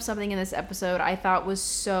bring up something in this episode I thought was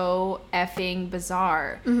so effing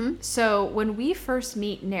bizarre. Mm-hmm. So when we first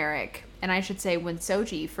meet Narek, and I should say when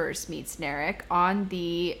Soji first meets Narek on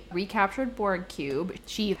the recaptured Borg cube,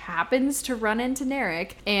 she happens to run into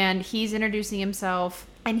Narek, and he's introducing himself,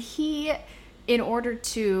 and he, in order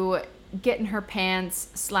to get in her pants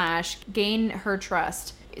 / gain her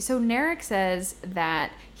trust. So Narek says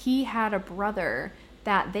that he had a brother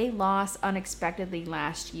that they lost unexpectedly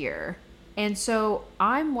last year. And so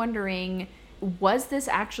I'm wondering, was this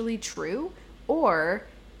actually true? Or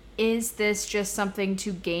is this just something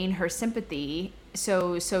to gain her sympathy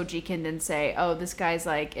so Soji can then say, oh, this guy's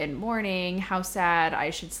like in mourning, how sad, I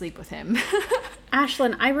should sleep with him.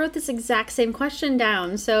 Ashlyn, I wrote this exact same question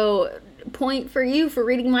down, so point for you for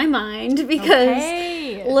reading my mind,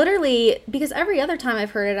 because literally, because every other time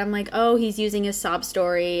I've heard it, I'm like, oh, he's using his sob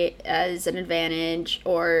story as an advantage,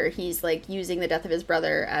 or he's like using the death of his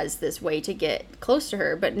brother as this way to get close to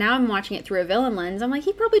her. But now I'm watching it through a villain lens. I'm like,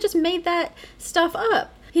 he probably just made that stuff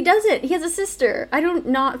up. He doesn't. He has a sister. I don't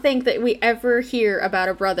not think that we ever hear about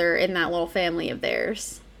a brother in that little family of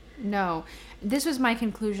theirs. No. This was my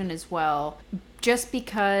conclusion as well, just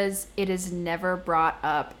because it is never brought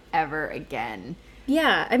up ever again.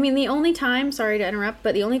 Yeah, I mean, the only time, sorry to interrupt,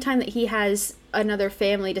 but the only time that he has another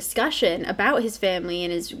family discussion about his family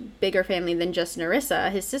and his bigger family than just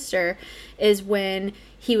Narissa, his sister, is when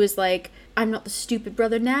he was like, I'm not the stupid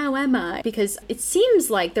brother now, am I? Because it seems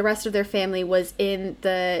like the rest of their family was in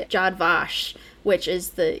the Jad Vash, which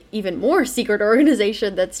is the even more secret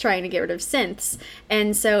organization that's trying to get rid of synths.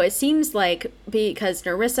 And so it seems like because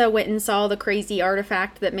Narissa went and saw the crazy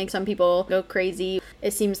artifact that makes some people go crazy,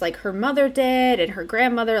 it seems like her mother did and her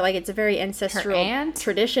grandmother, like it's a very ancestral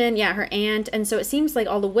tradition. Yeah, her aunt. And so it seems like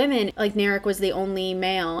all the women, like Narek was the only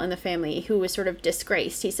male in the family who was sort of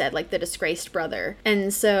disgraced, he said, like the disgraced brother.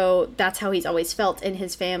 And so that's how he's always felt in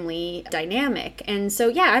his family dynamic. And so,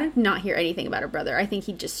 yeah, I did not hear anything about her brother. I think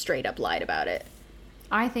he just straight up lied about it.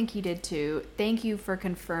 I think he did too. Thank you for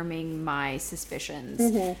confirming my suspicions.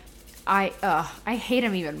 Mm-hmm. I hate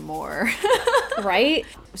him even more. Right?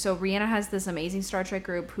 So Rhianna has this amazing Star Trek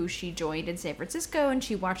group who she joined in San Francisco, and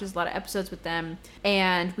she watches a lot of episodes with them.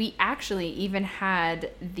 And we actually even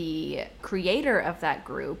had the creator of that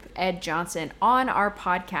group, Ed Johnson, on our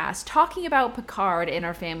podcast talking about Picard in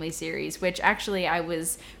our family series, which actually I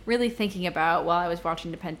was really thinking about while I was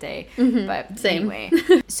watching Nepenthe. Mm-hmm. But same.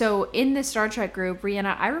 Anyway. So in the Star Trek group,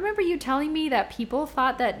 Rhianna, I remember you telling me that people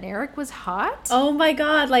thought that Narek was hot. Oh my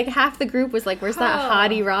god, like half the group was like, where's that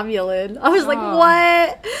hottie Romulan? I was like,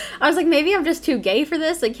 what? I was like, maybe I'm just too gay for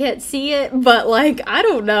this, I can't see it, but like, I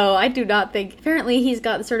don't know, I do not think, apparently he's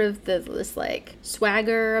got sort of this like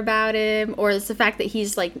swagger about him, or it's the fact that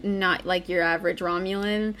he's like not like your average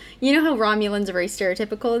Romulan. You know how Romulans are very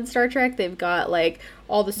stereotypical in Star Trek? They've got like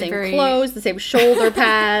all the same clothes, the same shoulder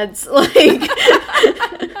pads, like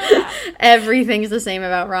everything's the same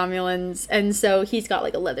about Romulans. And so he's got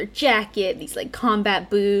like a leather jacket, these like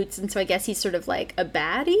combat boots, and so I guess he's sort of like a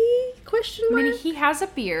baddie, question mark? I mean, he has a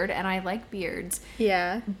beard, and I like beards.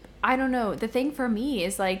 Yeah. I don't know. The thing for me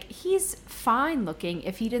is like, he's fine looking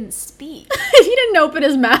if he didn't speak. If he didn't open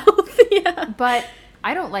his mouth. Yeah. But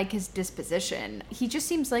I don't like his disposition. He just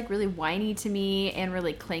seems like really whiny to me and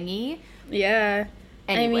really clingy. Yeah.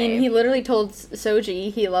 Anyway. I mean, he literally told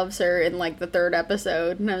Soji he loves her in like the 3rd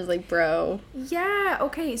episode, and I was like, bro. Yeah,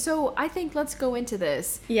 okay, so I think let's go into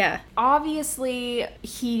this. Yeah. Obviously,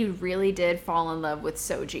 he really did fall in love with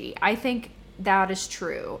Soji. I think that is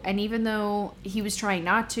true. And even though he was trying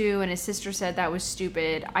not to, and his sister said that was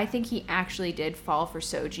stupid, I think he actually did fall for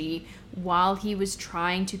Soji while he was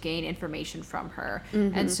trying to gain information from her.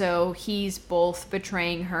 Mm-hmm. And so he's both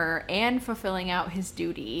betraying her and fulfilling out his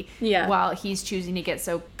duty while he's choosing to get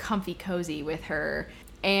so comfy cozy with her.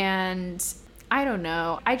 And I don't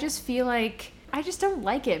know. I just feel like I just don't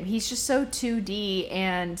like him. He's just so 2D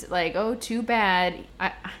and like, oh, too bad.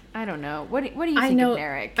 I don't know. What do you think of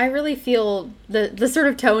Narek? I really feel the sort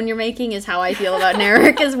of tone you're making is how I feel about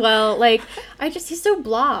Narek as well. Like, he's so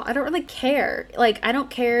blah. I don't really care. Like, I don't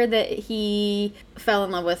care that he fell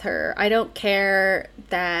in love with her. I don't care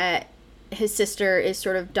that his sister is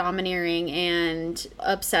sort of domineering and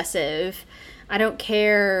obsessive. I don't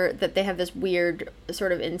care that they have this weird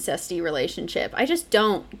sort of incesty relationship. I just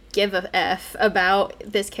don't give a F about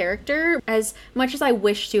this character as much as I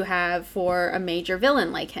wish to have for a major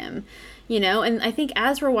villain like him. You know, and I think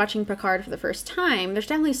as we're watching Picard for the first time, there's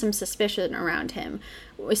definitely some suspicion around him,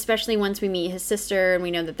 especially once we meet his sister and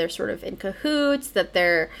we know that they're sort of in cahoots, that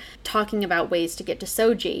they're talking about ways to get to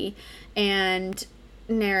Soji, and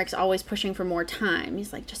Narek's always pushing for more time.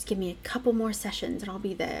 He's like, just give me a couple more sessions and I'll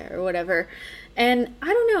be there, or whatever. And I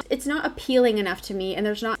don't know, it's not appealing enough to me, and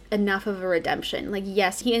there's not enough of a redemption. Like,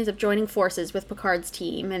 yes, he ends up joining forces with Picard's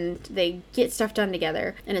team, and they get stuff done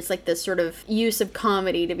together, and it's like this sort of use of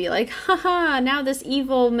comedy to be like, haha, now this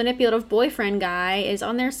evil, manipulative boyfriend guy is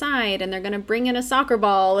on their side, and they're gonna bring in a soccer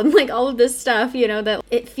ball, and like all of this stuff, you know, that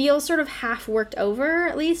it feels sort of half worked over,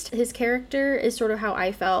 at least. His character is sort of how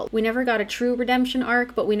I felt. We never got a true redemption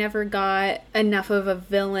arc, but we never got enough of a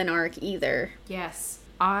villain arc either. Yes.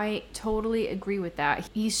 I totally agree with that.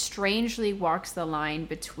 He strangely walks the line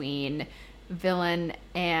between villain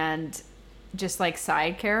and just like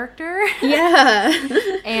side character. Yeah.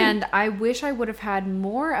 And I wish I would have had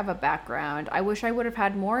more of a background. I wish I would have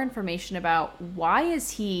had more information about why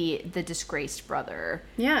is he the disgraced brother.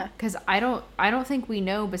 Yeah. Because I don't think we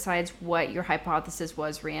know, besides what your hypothesis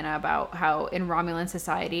was, Rihanna, about how in Romulan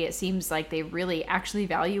society it seems like they really actually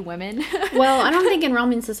value women. Well, I don't think in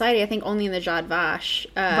Roman society. I think only in the Jad Vash.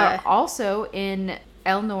 But also in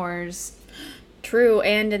Elnor's. True,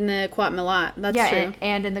 and in the Quat Malat. That's true.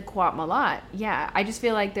 And in the Quat Malat. Yeah, I just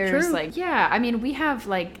feel like there's True. like, yeah, I mean, we have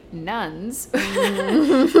like nuns,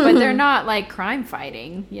 but they're not like crime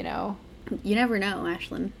fighting, you know. You never know,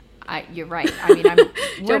 Ashlyn. You're right. I mean, we're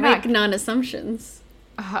Don't not make non-assumptions.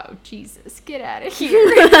 Oh, Jesus, get out of here.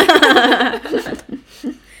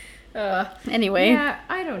 Anyway. Yeah,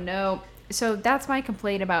 I don't know. So that's my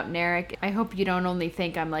complaint about Narek. I hope you don't only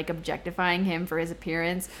think I'm like objectifying him for his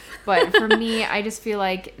appearance, but for me, I just feel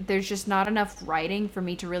like there's just not enough writing for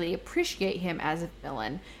me to really appreciate him as a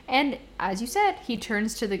villain. And as you said, he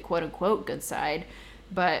turns to the quote-unquote good side,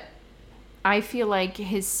 but I feel like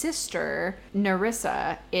his sister,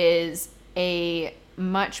 Narissa, is a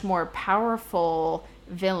much more powerful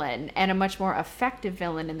villain and a much more effective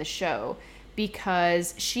villain in the show,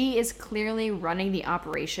 because she is clearly running the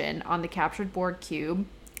operation on the captured Borg cube.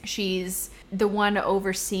 She's the one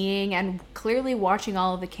overseeing and clearly watching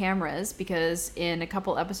all of the cameras, because in a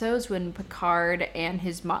couple episodes when Picard and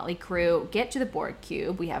his motley crew get to the Borg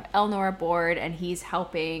cube, we have Elnor aboard and he's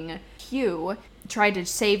helping Q try to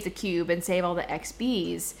save the cube and save all the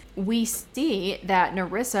XBs. We see that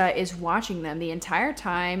Narissa is watching them the entire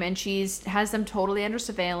time, and has them totally under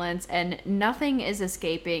surveillance, and nothing is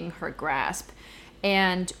escaping her grasp.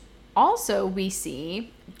 And also we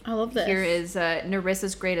see, I love this. Here is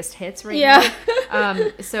Narissa's greatest hits right Yeah. now.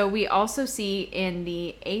 So we also see in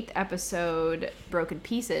the 8th episode, Broken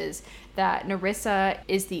Pieces, that Narissa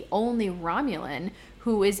is the only Romulan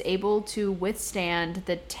who is able to withstand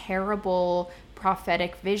the terrible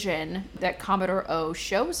prophetic vision that Commodore O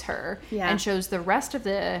shows her, and shows the rest of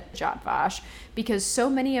the Jat Vash, because so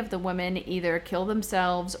many of the women either kill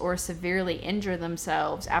themselves or severely injure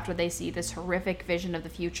themselves after they see this horrific vision of the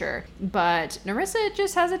future. But Narissa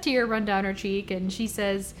just has a tear run down her cheek and she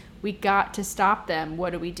says, "We got to stop them.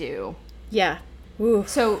 What do we do?" Yeah. Ooh.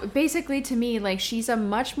 So basically, to me, like, she's a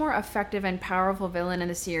much more effective and powerful villain in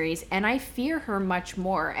the series, and I fear her much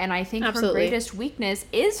more. And I think her greatest weakness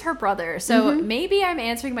is her brother. So maybe I'm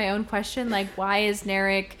answering my own question, like, why is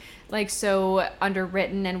Narek like so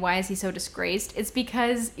underwritten and why is he so disgraced? It's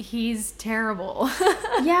because he's terrible.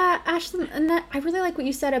 Yeah, Ashlyn, and I really like what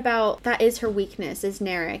you said about that is her weakness, is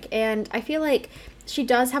Narek. And I feel like she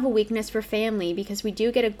does have a weakness for family, because we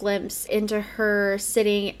do get a glimpse into her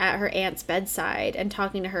sitting at her aunt's bedside and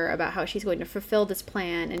talking to her about how she's going to fulfill this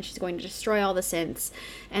plan and she's going to destroy all the synths,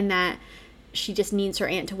 and that she just needs her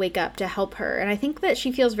aunt to wake up to help her. And I think that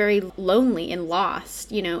she feels very lonely and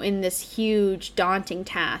lost, you know, in this huge, daunting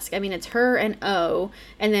task. I mean, it's her and O,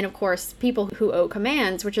 and then, of course, people who O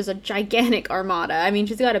commands, which is a gigantic armada. I mean,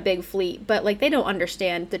 she's got a big fleet, but, like, they don't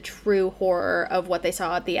understand the true horror of what they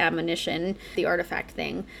saw at the admonition, the artifact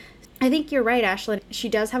thing. I think you're right, Ashlyn. She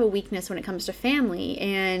does have a weakness when it comes to family,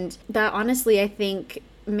 and that, honestly, I think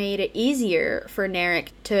made it easier for Narek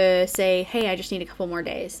to say, hey, I just need a couple more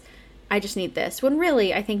days. I just need this. When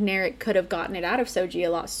really, I think Narek could have gotten it out of Soji a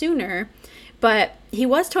lot sooner, but he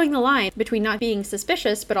was towing the line between not being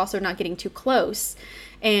suspicious, but also not getting too close.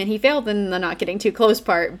 And he failed in the not getting too close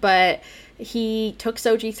part, but he took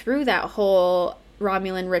Soji through that whole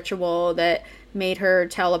Romulan ritual that made her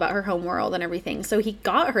tell about her homeworld and everything. So he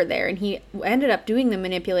got her there, and he ended up doing the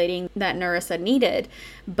manipulating that Narissa needed.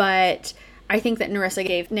 But I think that Narissa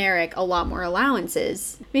gave Narek a lot more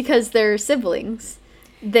allowances because they're siblings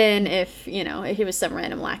than if, you know, if he was some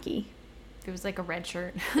random lackey. If it was like a red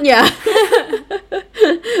shirt. Yeah.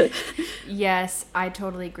 Yes, I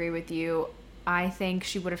totally agree with you. I think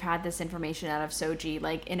she would have had this information out of Soji,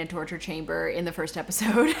 like, in a torture chamber in the first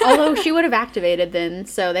episode. Although she would have activated then,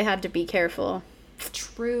 so they had to be careful.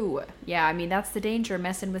 True. Yeah, I mean, that's the danger,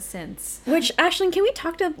 messing with synths. Which, Ashlyn, can we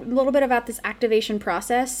talk a little bit about this activation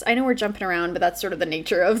process? I know we're jumping around, but that's sort of the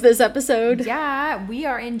nature of this episode. Yeah, we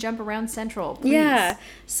are in Jump Around Central, please. Yeah.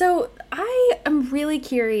 So I am really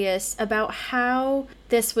curious about how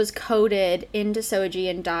this was coded into Soji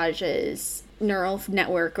and Daj's neural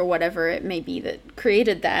network, or whatever it may be that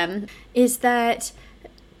created them, is that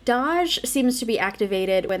Daj seems to be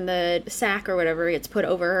activated when the sack or whatever gets put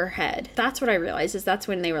over her head. That's what I realized, is that's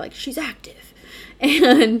when they were like, she's active.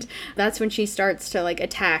 And that's when she starts to, like,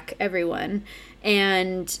 attack everyone.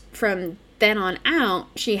 And from then on out,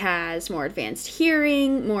 she has more advanced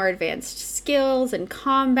hearing, more advanced skills and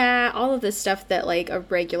combat, all of this stuff that like a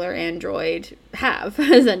regular android have,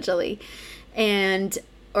 essentially. And,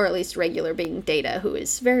 or at least regular being Data, who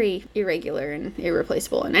is very irregular and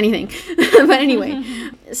irreplaceable in anything. But anyway,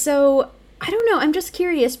 so I don't know. I'm just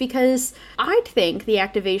curious because I'd think the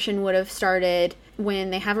activation would have started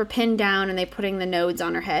when they have her pinned down and they putting the nodes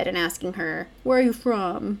on her head and asking her, where are you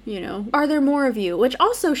from? You know, are there more of you? Which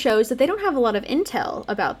also shows that they don't have a lot of intel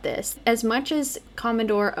about this. As much as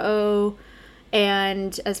Commodore O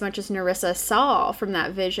and as much as Narissa saw from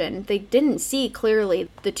that vision, they didn't see clearly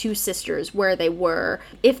the two sisters where they were,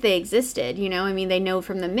 if they existed, you know? I mean, they know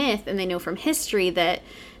from the myth and they know from history that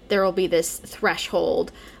there will be this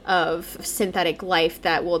threshold of synthetic life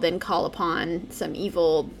that will then call upon some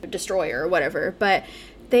evil destroyer or whatever. But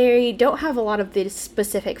they don't have a lot of the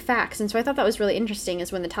specific facts. And so I thought that was really interesting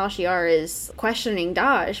is when the Tal Shiar is questioning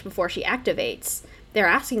Daj before she activates, they're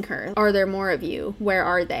asking her, are there more of you? Where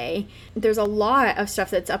are they? There's a lot of stuff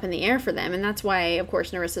that's up in the air for them. And that's why, of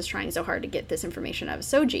course, Narissa's trying so hard to get this information out of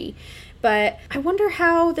Soji. But I wonder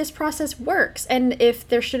how this process works and if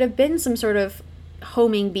there should have been some sort of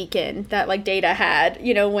homing beacon that like Data had,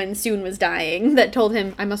 you know, when Soong was dying, that told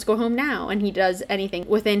him, I must go home now, and he does anything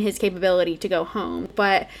within his capability to go home.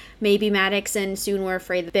 But maybe Maddox and Soong were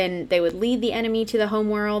afraid that then they would lead the enemy to the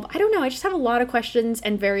home world. I don't know, I just have a lot of questions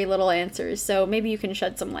and very little answers, so maybe you can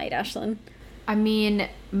shed some light, Ashlyn. I mean,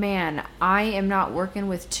 man, I am not working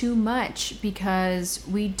with too much because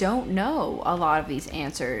we don't know a lot of these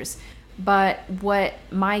answers. But what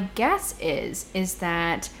my guess is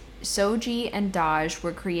that Soji and Daj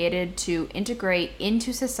were created to integrate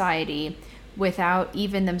into society without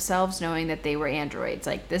even themselves knowing that they were androids.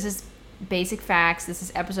 Like, this is basic facts. This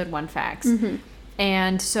is episode 1 facts. Mm-hmm.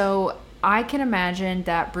 And so I can imagine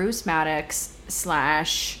that Bruce Maddox /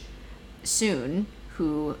 Soong,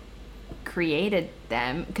 who created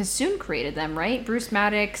them, because Soong created them, right? Bruce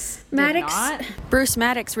Maddox did not. Bruce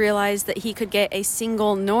Maddox realized that he could get a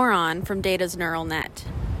single neuron from Data's neural net.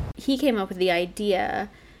 He came up with the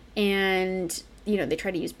idea. And, you know, they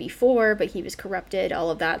tried to use B4, but he was corrupted,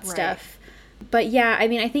 all of that stuff. But yeah, I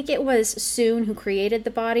mean, I think it was Soong who created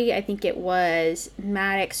the body. I think it was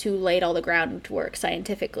Maddox who laid all the groundwork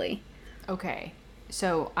scientifically. Okay.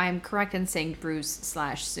 So I'm correct in saying Bruce /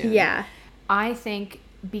 Soong. Yeah. I think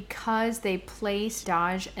because they placed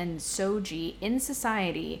Daj and Soji in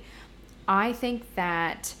society, I think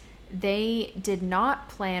that they did not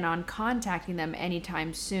plan on contacting them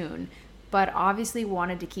anytime soon, but obviously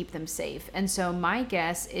wanted to keep them safe. And so my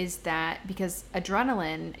guess is that because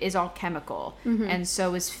adrenaline is all chemical, mm-hmm. and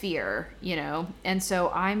so is fear, you know? And so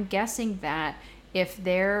I'm guessing that if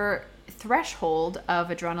their threshold of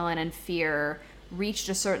adrenaline and fear reached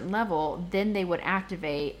a certain level, then they would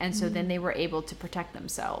activate, and so mm-hmm. then they were able to protect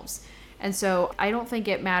themselves. And so I don't think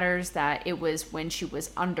it matters that it was when she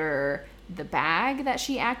was under the bag that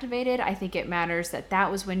she activated. I think it matters that that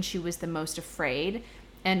was when she was the most afraid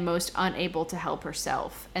and most unable to help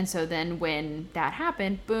herself. And so then when that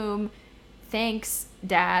happened, boom, thanks,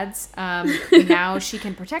 dads. Now she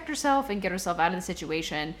can protect herself and get herself out of the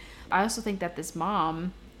situation. I also think that this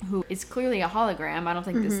mom, who is clearly a hologram, I don't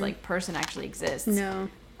think mm-hmm. this like person actually exists. No.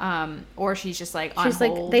 Or she's just like on she's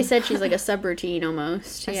hold. Like, they said she's like a subroutine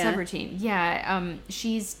almost. A subroutine, yeah.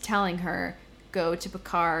 She's telling her, go to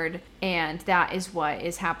Picard, and that is what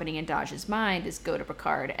is happening in Daj's mind, is go to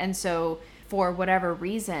Picard. And so for whatever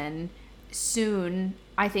reason, Soong,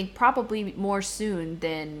 I think probably more Soong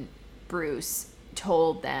than Bruce,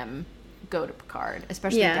 told them go to Picard,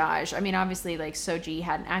 especially Daj. I mean, obviously, like, Soji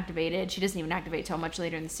hadn't activated. She doesn't even activate till much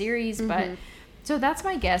later in the series. Mm-hmm. But so that's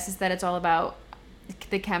my guess, is that it's all about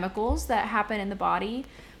the chemicals that happen in the body.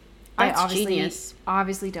 That's I genius.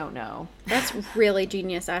 Obviously don't know. That's really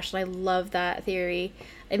genius, Ashley. I love that theory.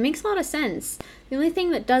 It makes a lot of sense. The only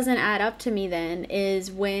thing that doesn't add up to me then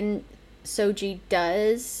is when Soji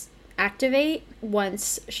does activate,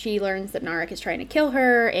 once she learns that Narek is trying to kill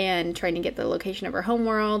her and trying to get the location of her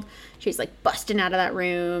homeworld. She's like busting out of that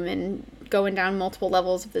room and going down multiple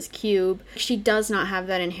levels of this cube. She does not have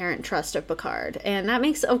that inherent trust of Picard. And that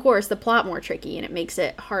makes, of course, the plot more tricky, and it makes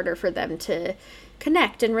it harder for them to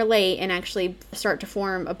connect and relate and actually start to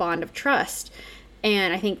form a bond of trust.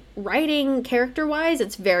 And I think writing character-wise,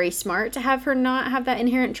 it's very smart to have her not have that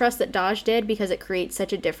inherent trust that Daj did, because it creates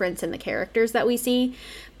such a difference in the characters that we see.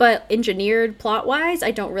 But engineered plot-wise,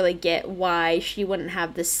 I don't really get why she wouldn't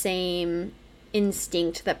have the same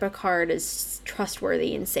instinct that Picard is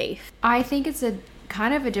trustworthy and safe. I think it's a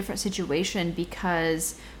kind of a different situation,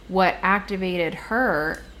 because what activated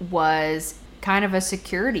her was kind of a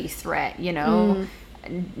security threat, you know?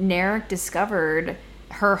 Narek discovered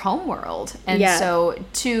her homeworld. And so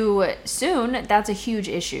to Soong, that's a huge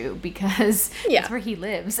issue because that's where he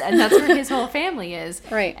lives and that's where his whole family is.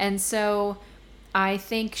 Right. And so I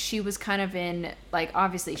think she was kind of in, like,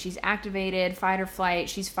 obviously she's activated, fight or flight.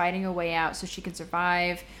 She's fighting her way out so she can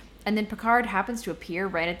survive. And then Picard happens to appear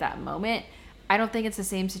right at that moment. I don't think it's the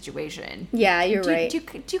same situation. Yeah, you're right. Do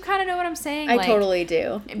you kind of know what I'm saying? I totally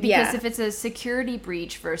do. Because if it's a security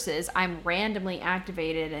breach versus I'm randomly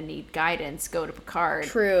activated and need guidance, go to Picard.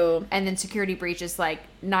 True. And then security breach is like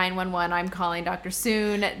 911, I'm calling Dr.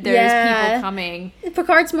 Soong. There's people coming.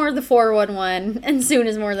 Picard's more the 411 and Soong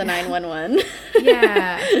is more the 911.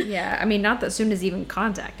 Yeah. I mean, not that Soong is even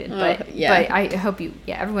contacted, but I hope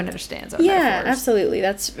everyone understands. Yeah, absolutely.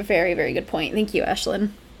 That's a very, very good point. Thank you,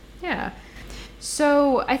 Ashlyn. Yeah.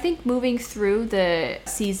 So I think moving through the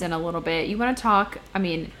season a little bit, you want to talk, I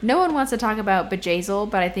mean, no one wants to talk about Bjayzl,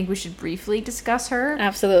 but I think we should briefly discuss her.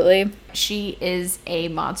 Absolutely. She is a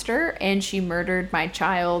monster, and she murdered my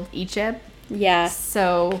child, Icheb. Yeah.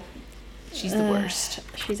 So she's the worst.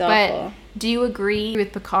 She's awful. But do you agree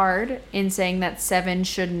with Picard in saying that Seven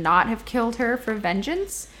should not have killed her for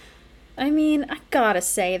vengeance? I mean, I gotta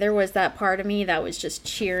say, there was that part of me that was just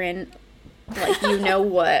cheering like you know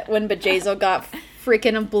what when Bjayzl got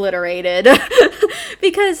freaking obliterated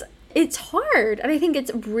because it's hard, and I think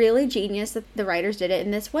it's really genius that the writers did it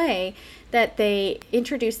in this way, that they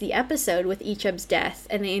introduced the episode with Icheb's death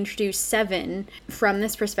and they introduced Seven from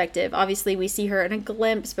this perspective. Obviously we see her in a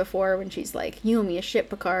glimpse before when she's like, you owe me a ship,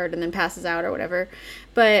 Picard, and then passes out or whatever,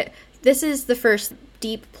 but this is the first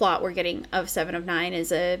deep plot we're getting of 7 of 9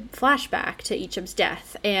 is a flashback to Icheb's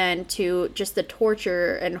death and to just the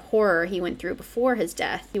torture and horror he went through before his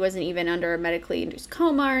death. He wasn't even under a medically induced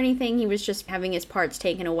coma or anything. He was just having his parts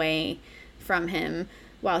taken away from him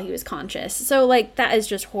while he was conscious. So, like, that is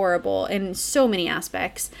just horrible in so many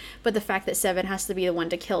aspects. But the fact that Seven has to be the one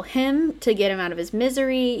to kill him, to get him out of his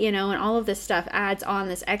misery, you know, and all of this stuff adds on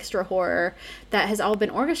this extra horror that has all been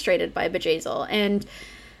orchestrated by Bjayzl. And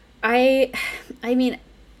I mean,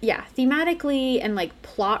 yeah, thematically and like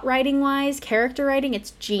plot writing wise, character writing,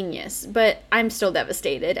 it's genius. But I'm still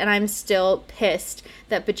devastated and I'm still pissed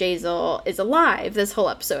that Bjayzl is alive this whole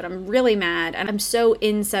episode. I'm really mad and I'm so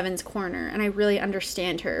in Seven's corner and I really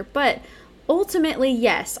understand her. But ultimately,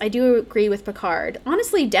 yes, I do agree with Picard.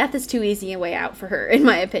 Honestly, death is too easy a way out for her, in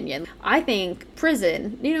my opinion. I think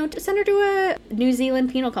prison, you know, send her to a New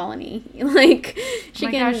Zealand penal colony. Like, she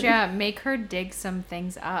can... make her dig some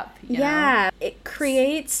things up, you know? know? It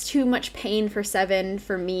creates too much pain for Seven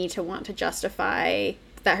for me to want to justify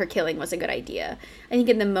that her killing was a good idea. I think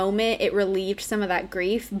in the moment, it relieved some of that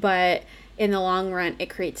grief, but in the long run, it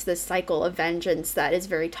creates this cycle of vengeance that is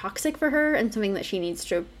very toxic for her and something that she needs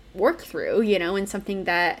to work through, you know, and something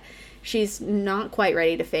that she's not quite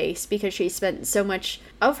ready to face because she spent so much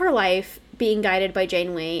of her life being guided by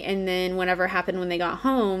Janeway, and then whatever happened when they got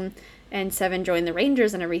home and Seven joined the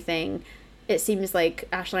Rangers and everything, it seems like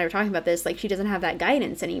Ashley and I were talking about this, like she doesn't have that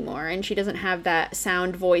guidance anymore, and she doesn't have that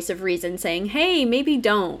sound voice of reason saying, hey, maybe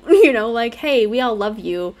don't, you know, like, hey, we all love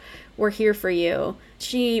you, we're here for you.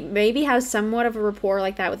 She maybe has somewhat of a rapport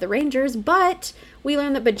like that with the Rangers, but we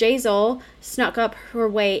learned that Bjayzl snuck up her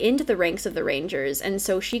way into the ranks of the Rangers, and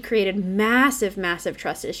so she created massive, massive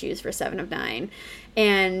trust issues for 7 of 9.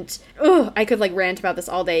 And, I could, like, rant about this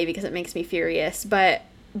all day because it makes me furious, but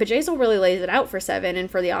Bjayzl really lays it out for 7 and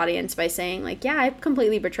for the audience by saying, like, yeah, I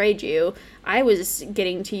completely betrayed you. I was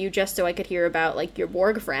getting to you just so I could hear about, like, your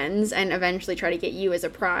Borg friends and eventually try to get you as a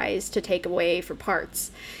prize to take away for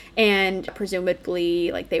parts. And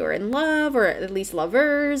presumably, like, they were in love, or at least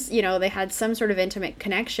lovers, you know, they had some sort of intimate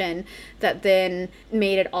connection that then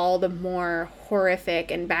made it all the more horrific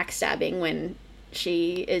and backstabbing when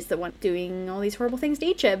she is the one doing all these horrible things to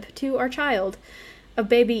Icheb, to our child, a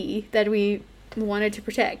baby that we wanted to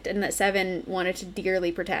protect and that 7 wanted to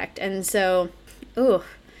dearly protect. And so,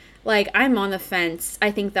 like, I'm on the fence.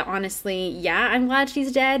 I think that honestly, yeah, I'm glad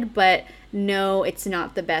she's dead, but no, it's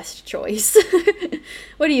not the best choice.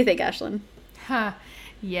 What do you think, Ashlyn?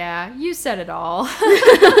 Yeah, you said it all.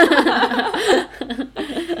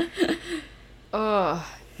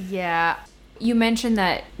 Yeah. You mentioned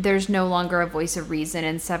that there's no longer a voice of reason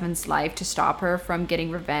in Seven's life to stop her from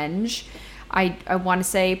getting revenge. I want to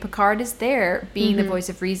say Picard is there being the voice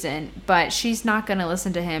of reason, but she's not going to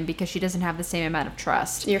listen to him because she doesn't have the same amount of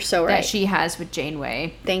trust. You're so right. That she has with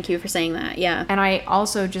Janeway. Thank you for saying that, yeah. And I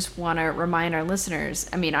also just want to remind our listeners,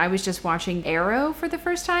 I mean, I was just watching Arrow for the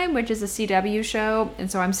first time, which is a CW show,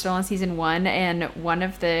 and so I'm still on season 1, and one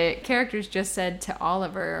of the characters just said to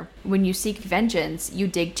Oliver, when you seek vengeance, you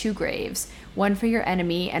dig 2 graves. one for your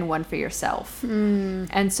enemy and one for yourself.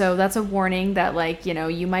 And so that's a warning that, like, you know,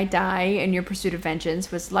 you might die in your pursuit of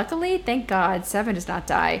vengeance, which luckily, thank God, Seven does not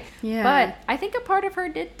die. Yeah. But I think a part of her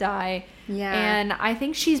did die. Yeah. And I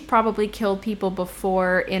think she's probably killed people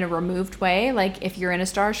before in a removed way. Like, if you're in a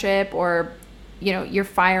starship or, you know, you're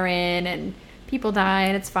firing and people die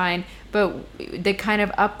and it's fine. But the kind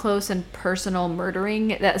of up close and personal murdering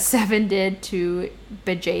that Seven did to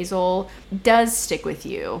Bejazel does stick with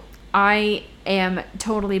you. I am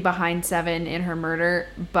totally behind Seven in her murder,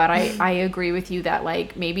 but I agree with you that,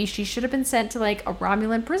 like, maybe she should have been sent to, like, a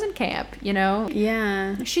Romulan prison camp, you know?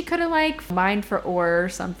 Yeah. She could have, like, mined for ore or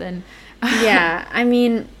something. Yeah, I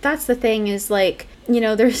mean, that's the thing is, like, you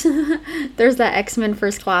know, there's that X-Men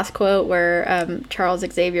First Class quote where Charles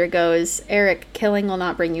Xavier goes, Eric, killing will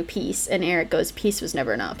not bring you peace. And Eric goes, peace was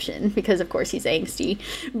never an option, because of course he's angsty.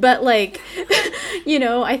 But, like, you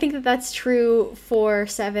know, I think that that's true for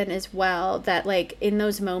Seven as well, that, like, in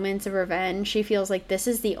those moments of revenge, she feels like this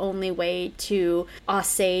is the only way to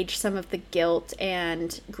assuage some of the guilt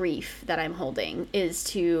and grief that I'm holding, is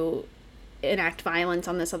to enact violence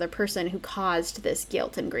on this other person who caused this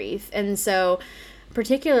guilt and grief. And so,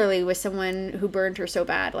 particularly with someone who burned her so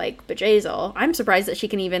bad, like Bejazel, I'm surprised that she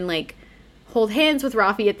can even, like, hold hands with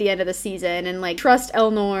Rafi at the end of the season and, like, trust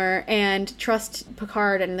Elnor and trust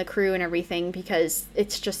Picard and the crew and everything, because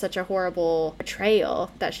it's just such a horrible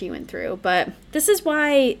betrayal that she went through. But this is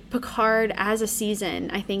why Picard as a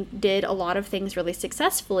season, I think, did a lot of things really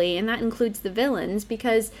successfully, and that includes the villains,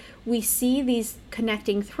 because we see these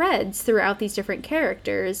connecting threads throughout these different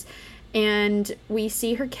characters, and we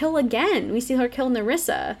see her kill again. We see her kill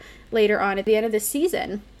Narissa later on at the end of the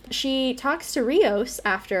season. She talks to Rios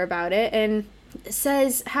after about it and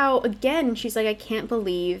says how, again, she's like, I can't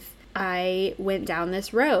believe I went down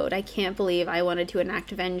this road. I can't believe I wanted to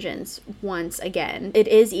enact vengeance once again. It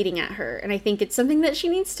is eating at her, and I think it's something that she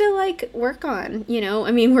needs to, like, work on, you know?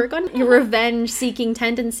 I mean, work on your revenge-seeking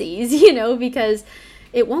tendencies, you know, because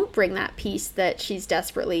it won't bring that peace that she's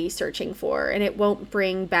desperately searching for, and it won't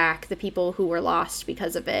bring back the people who were lost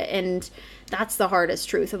because of it. And that's the hardest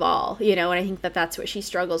truth of all, you know, and I think that that's what she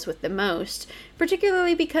struggles with the most,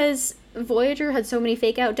 particularly because Voyager had so many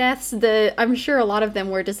fake out deaths. I'm sure a lot of them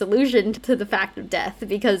were disillusioned to the fact of death,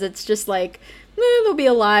 because it's just like, they'll be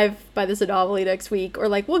alive by this anomaly next week, or,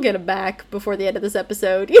 like, we'll get them back before the end of this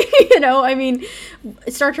episode. You know, I mean,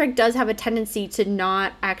 Star Trek does have a tendency to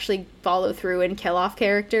not actually follow through and kill off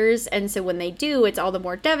characters, and so when they do, it's all the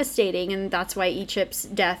more devastating, and that's why Egypt's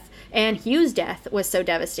death and Hugh's death was so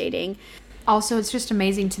devastating. Also, it's just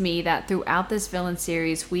amazing to me that throughout this villain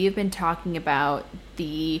series, we have been talking about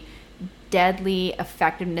the deadly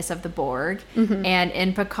effectiveness of the Borg. Mm-hmm. And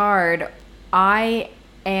in Picard, I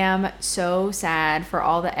am so sad for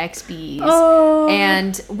all the XBs. Oh,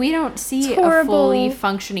 and we don't see a fully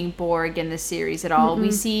functioning Borg in this series at all. Mm-mm.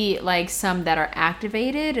 We see, like, some that are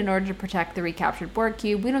activated in order to protect the recaptured Borg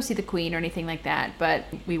cube. We don't see the Queen or anything like that, but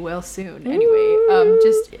we will soon anyway.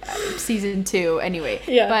 Just season 2 anyway.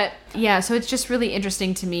 Yeah. But yeah, so it's just really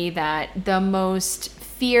interesting to me that the most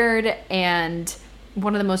feared and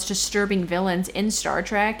one of the most disturbing villains in Star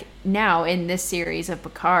Trek, now in this series of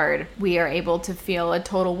Picard, we are able to feel a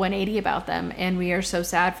total 180 about them, and we are so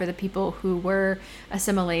sad for the people who were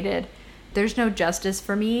assimilated. There's no justice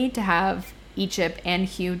for me to have Egypt and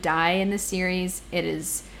Hugh die in this series. It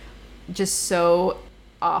is just so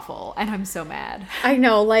awful, and I'm so mad. I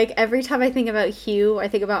know, like, every time I think about Hugh, I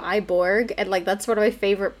think about Iborg, and, like, that's one of my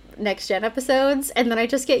favorite Next Gen episodes, and then I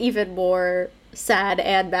just get even more sad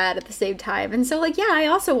and mad at the same time. And so, like, yeah, I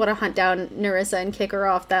also want to hunt down Narissa and kick her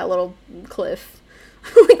off that little cliff.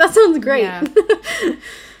 Like, that sounds great. Yeah.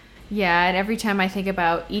 Yeah, and every time I think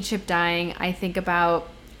about Egypt dying, I think about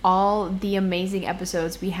all the amazing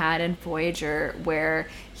episodes we had in Voyager where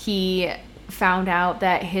he found out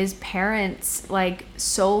that his parents, like,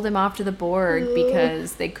 sold him off to the Borg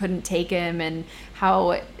because they couldn't take him, and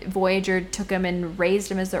how Voyager took him and raised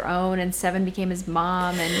him as their own, and Seven became his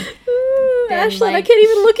mom, and Ashlyn, like, I can't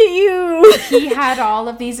even look at you. He had all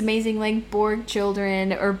of these amazing, like, Borg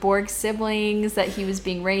children or Borg siblings that he was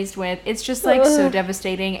being raised with. It's just, like, so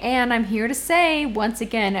devastating. And I'm here to say, once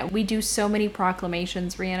again, we do so many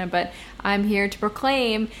proclamations, Rhianna, but I'm here to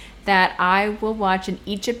proclaim that I will watch an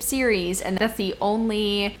Egypt series, and that's the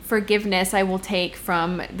only forgiveness I will take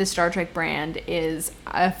from the Star Trek brand, is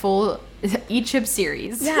a full Egypt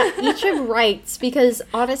series. Yeah, Egypt writes, because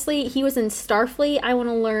honestly, he was in Starfleet. I want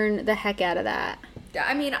to learn the heck out of that.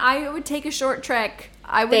 I mean, I would take a short trek.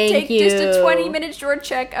 I would Thank take you. just a 20-minute short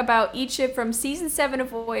trek about each ship from season 7 of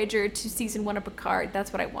Voyager to season 1 of Picard.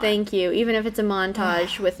 That's what I want. Thank you. Even if it's a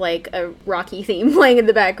montage with like a Rocky theme playing in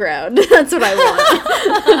the background. That's what I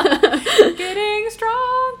want. Getting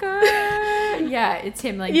stronger. Yeah, it's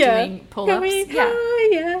him like doing pull-ups. Going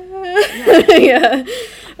Yeah. higher. Yeah.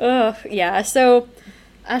 Ugh, yeah. So,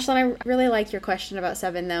 Ashlyn, I really like your question about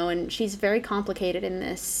Seven, though, and she's very complicated in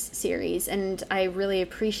this series, and I really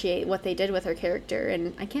appreciate what they did with her character,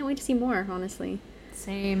 and I can't wait to see more, honestly.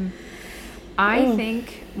 Same. I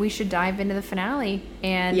think we should dive into the finale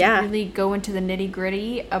and really go into the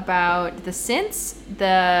nitty-gritty about the synths,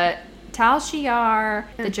 the Tal Shiar,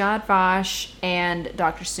 the Jad Vash, and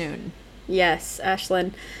Dr. Soong. Yes,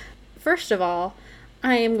 Ashlyn. First of all,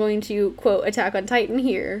 I am going to quote Attack on Titan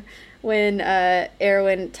here. When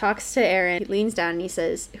Erwin talks to Eren, he leans down and he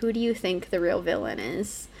says, "Who do you think the real villain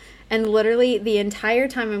is?" And literally the entire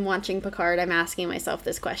time I'm watching Picard, I'm asking myself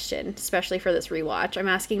this question, especially for this rewatch. I'm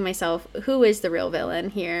asking myself, who is the real villain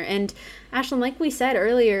here? And Ashlyn, like we said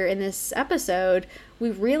earlier in this episode, we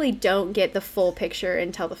really don't get the full picture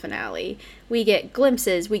until the finale. We get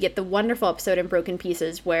glimpses. We get the wonderful episode in Broken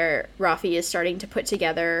Pieces where Rafi is starting to put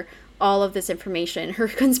together all of this information. Her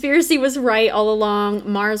conspiracy was right all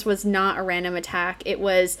along. Mars was not a random attack. It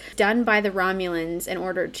was done by the Romulans in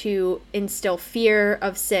order to instill fear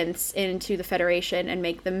of synths into the Federation and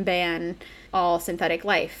make them ban all synthetic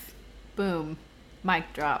life. Boom.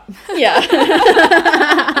 Mic drop. Yeah.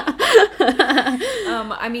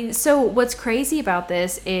 I mean, so what's crazy about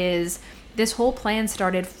this is this whole plan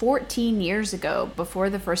started 14 years ago, before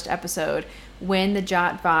the first episode, when the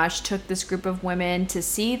Jat Vash took this group of women to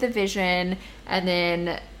see the vision, and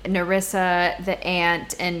then Narissa, the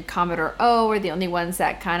aunt, and Commodore O are the only ones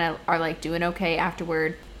that kind of are like doing okay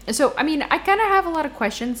afterward. So, I mean, I kind of have a lot of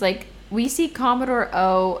questions. Like, we see Commodore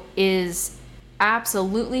O is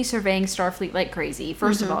absolutely surveying Starfleet like crazy.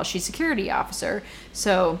 First of all, she's security officer,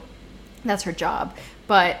 so that's her job.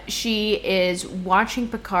 But she is watching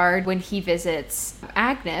Picard when he visits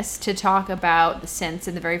Agnes to talk about the synths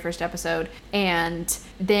in the very first episode. And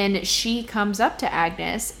then she comes up to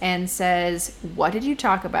Agnes and says, "What did you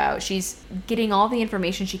talk about?" She's getting all the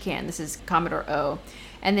information she can. This is Commodore O.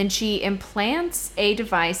 And then she implants a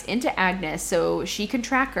device into Agnes so she can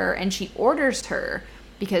track her, and she orders her,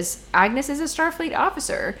 because Agnes is a Starfleet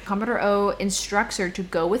officer. Commodore O instructs her to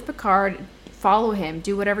go with Picard, follow him,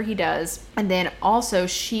 do whatever he does. And then also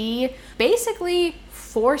she basically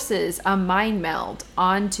forces a mind meld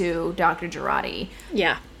onto Dr. Jurati.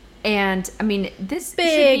 Yeah. And I mean, this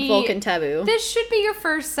big Vulcan taboo. This should be your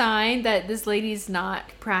first sign that this lady's not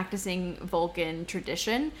practicing Vulcan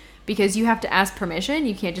tradition, because you have to ask permission.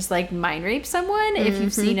 You can't just like mind rape someone. If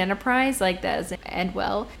you've seen Enterprise, like that doesn't end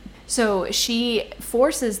well. So she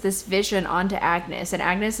forces this vision onto Agnes, and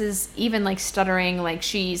Agnes is even like stuttering, like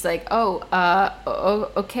she's like,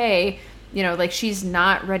 okay, you know, like she's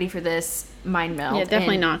not ready for this mind meld. Yeah,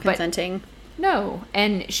 definitely not consenting. No,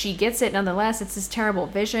 and she gets it nonetheless. It's this terrible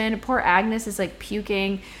vision. Poor Agnes is like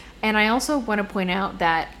puking. And I also want to point out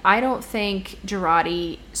that I don't think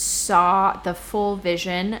Jurati saw the full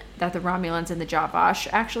vision that the Romulans and the Javash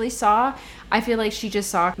actually saw. I feel like she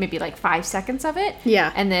just saw maybe like 5 seconds of it.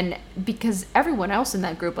 Yeah. And then because everyone else in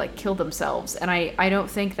that group like killed themselves. And I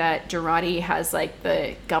don't think that Jurati has like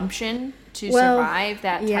the gumption to survive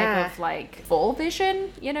that type of like full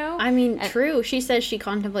vision, you know? I mean, true. She says she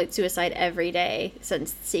contemplates suicide every day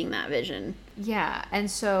since seeing that vision. Yeah.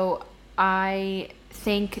 And so I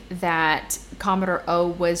think that Commodore O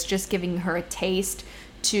was just giving her a taste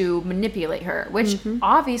to manipulate her, which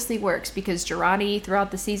obviously works, because Jurati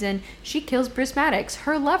throughout the season, she kills Bruce Maddox,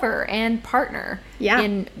 her lover and partner,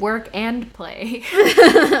 in work and play.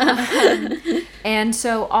 And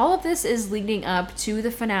so all of this is leading up to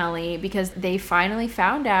the finale, because they finally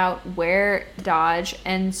found out where Dodge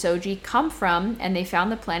and Soji come from, and they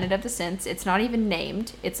found the planet of the synths. It's not even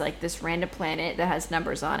named. It's like this random planet that has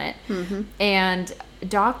numbers on it. And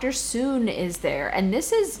Dr. Soong is there, and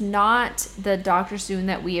this is not the Dr. Soong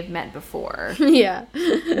that we have met before. Yeah.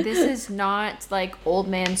 This is not like Old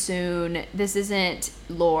Man Soong. This isn't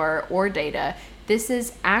Lore or Data. This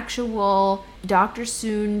is actual Dr.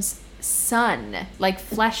 Soong's son, like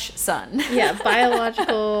flesh son. Yeah,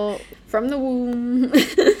 biological, from the womb.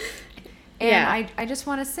 And I just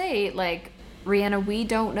want to say, like, Rhianna, we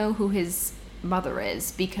don't know who his mother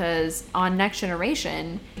is, because on Next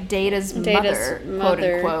Generation, Data's mother, quote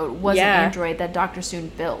unquote, was an android that Dr.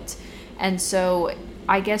 Soong built. And so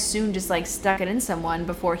I guess Soong just like stuck it in someone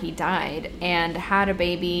before he died and had a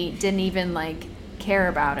baby, didn't even like care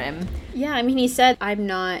about him. Yeah, I mean, he said, I'm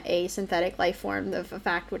not a synthetic life form, a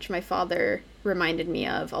fact which my father reminded me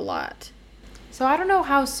of a lot. So I don't know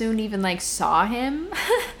how Soong even, like, saw him.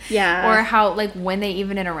 Yeah. Or how, like, when they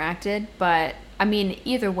even interacted, but... I mean,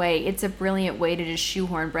 either way, it's a brilliant way to just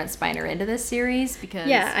shoehorn Brent Spiner into this series because...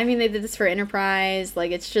 Yeah, I mean, they did this for Enterprise. Like,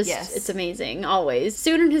 it's just, It's amazing, always.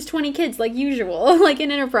 Soon and his 20 kids, like usual, like in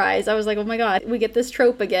Enterprise. I was like, oh my god, we get this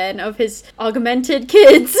trope again of his augmented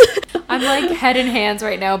kids. I'm like head in hands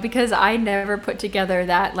right now because I never put together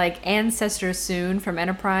that, like, Ancestor Soong from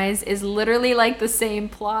Enterprise is literally like the same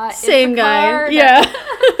plot. Same guy, yeah.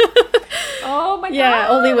 Oh my god. Yeah,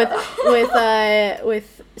 only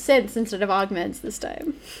with synths instead of augments this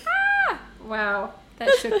time. Wow, that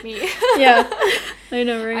shook me. Yeah, I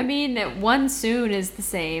know, right? I mean, one Soong is the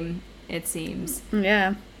same, it seems.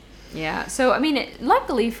 Yeah. Yeah, so, I mean,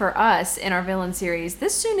 luckily for us in our villain series,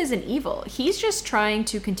 this Soong isn't evil. He's just trying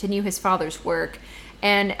to continue his father's work.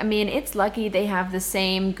 And, I mean, it's lucky they have the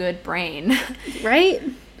same good brain. Right?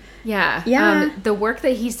 Yeah. Yeah. The work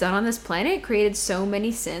that he's done on this planet created so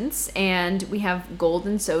many synths, and we have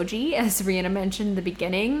Golden Soji, as Rihanna mentioned in the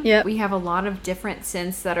beginning. Yep. We have a lot of different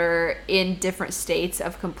synths that are in different states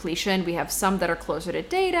of completion. We have some that are closer to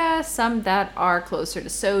Data, some that are closer to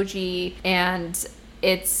Soji, and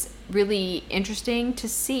it's really interesting to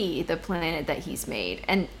see the planet that he's made.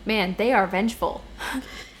 And, man, they are vengeful.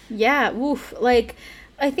 Yeah, woof. Like...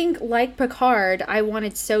 I think, like Picard, I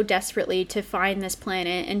wanted so desperately to find this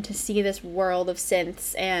planet and to see this world of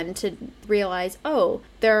synths and to realize, oh,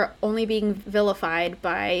 they're only being vilified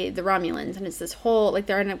by the Romulans. And it's this whole, like,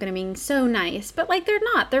 they're end up going to be so nice. But, like, they're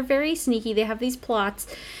not. They're very sneaky. They have these plots.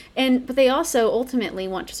 But they also ultimately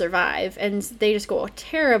want to survive. And they just go a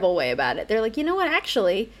terrible way about it. They're like, you know what,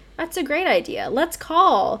 actually, that's a great idea. Let's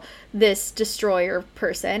call this destroyer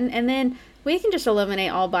person. And then... we can just eliminate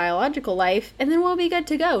all biological life, and then we'll be good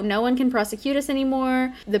to go. No one can prosecute us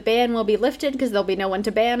anymore. The ban will be lifted because there'll be no one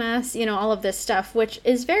to ban us. You know, all of this stuff, which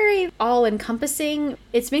is very all-encompassing.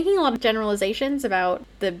 It's making a lot of generalizations about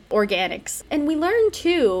the organics. And we learned,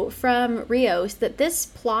 too, from Rios that this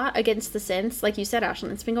plot against the synths, like you said, Ashlyn,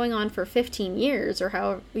 it's been going on for 15 years, or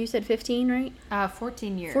however, you said 15, right?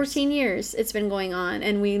 14 years. 14 years it's been going on.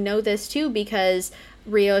 And we know this, too, because...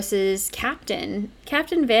 Rios's Captain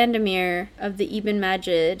Vandermeer of the Ibn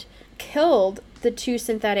Majid, killed the two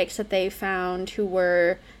synthetics that they found who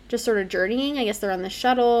were just sort of journeying. I guess they're on the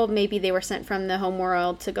shuttle. Maybe they were sent from the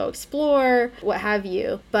homeworld to go explore, what have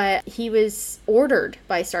you. But he was ordered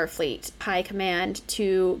by Starfleet High Command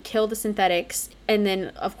to kill the synthetics and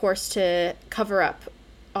then, of course, to cover up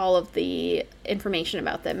all of the information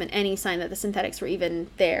about them and any sign that the synthetics were even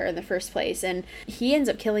there in the first place. And he ends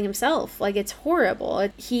up killing himself. Like, it's horrible.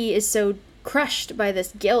 He is so crushed by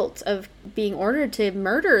this guilt of being ordered to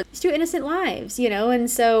murder these two innocent lives, you know? And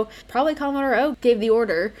so probably Commodore O gave the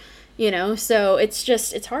order, you know? So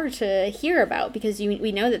it's hard to hear about because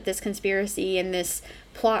we know that this conspiracy and this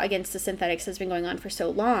plot against the synthetics has been going on for so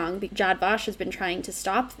long. Jad Vash has been trying to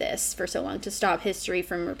stop this for so long, to stop history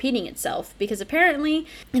from repeating itself, because apparently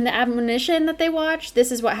in the admonition that they watched,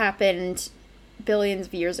 this is what happened billions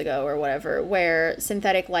of years ago or whatever, where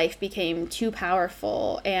synthetic life became too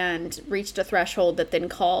powerful and reached a threshold that then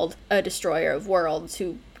called a destroyer of worlds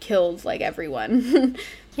who killed like everyone.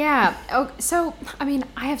 Yeah. Oh, so, I mean,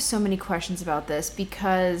 I have so many questions about this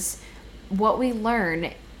because what we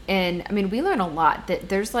learn, and I mean, we learn a lot, that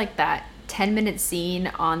there's like that 10-minute scene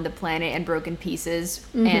on the planet in Broken Pieces.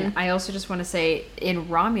 Mm-hmm. And I also just want to say in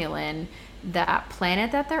Romulan, that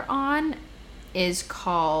planet that they're on is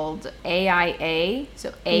called AIA,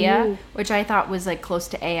 so Aya, ooh, which I thought was like close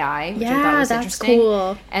to AI, which I thought was that's interesting.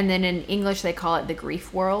 Cool. And then in English they call it the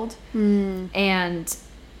Grief World. And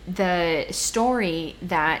the story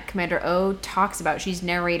that Commander O talks about, she's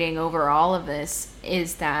narrating over all of this,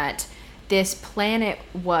 is that this planet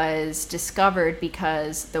was discovered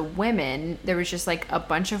because the women, there was just like a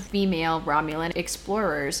bunch of female Romulan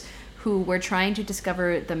explorers who were trying to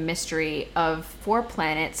discover the mystery of 4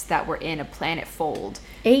 planets that were in a planet fold.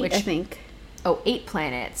 8, I think. Oh, 8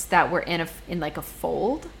 planets that were in like a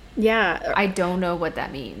fold? Yeah. I don't know what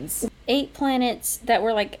that means. 8 planets that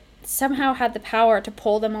were like, somehow had the power to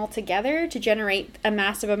pull them all together to generate a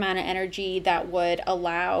massive amount of energy that would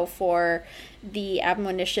allow for the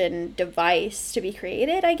admonition device to be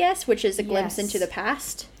created, I guess, which is a glimpse into the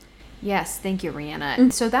past. Yes, thank you,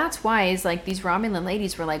 Rihanna. So that's why is like these Romulan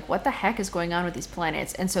ladies were like, what the heck is going on with these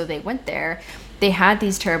planets? And so they went there, they had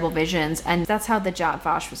these terrible visions, and that's how the Jat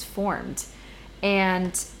Vash was formed.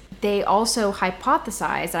 And they also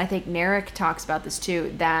hypothesized, and I think Narek talks about this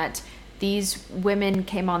too, that these women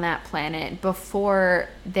came on that planet before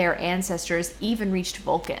their ancestors even reached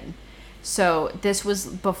Vulcan. So this was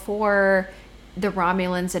before the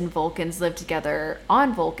Romulans and Vulcans lived together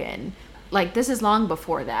on Vulcan. Like, this is long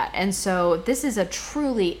before that. And so this is a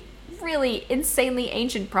truly, really insanely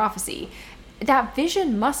ancient prophecy. That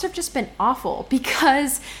vision must have just been awful,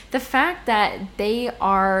 because the fact that they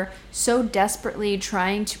are so desperately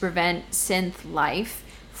trying to prevent synth life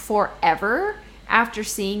forever after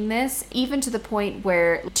seeing this, even to the point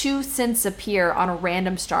where 2 synths appear on a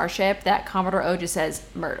random starship that Commodore O just says,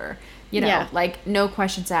 murder. Like, no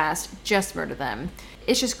questions asked, just murder them.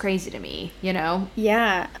 It's just crazy to me,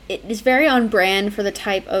 Yeah, it is very on brand for the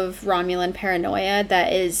type of Romulan paranoia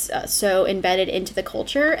that is so embedded into the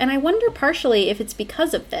culture. And I wonder partially if it's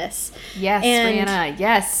because of this. Yes, Rihanna,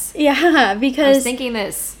 yes. Yeah, because I was thinking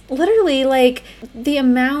this. Literally, like, the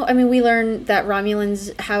amount, I mean, we learned that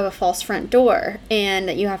Romulans have a false front door and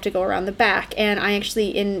that you have to go around the back. And I actually,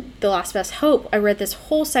 in The Last Best Hope, I read this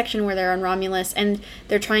whole section where they're on Romulus and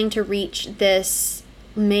they're trying to reach this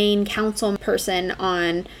main council person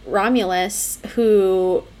on Romulus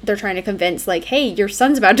who they're trying to convince, like, hey, your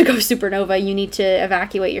son's about to go supernova, you need to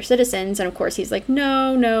evacuate your citizens. And of course he's like,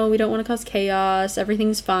 no, we don't want to cause chaos,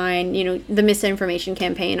 everything's fine, the misinformation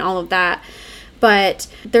campaign, all of that. But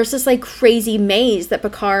there's this like crazy maze that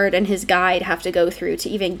Picard and his guide have to go through to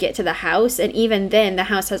even get to the house. And even then the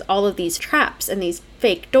house has all of these traps and these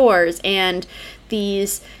fake doors and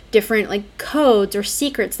these different like codes or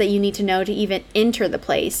secrets that you need to know to even enter the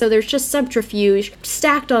place. So there's just subterfuge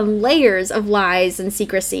stacked on layers of lies and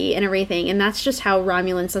secrecy and everything. And that's just how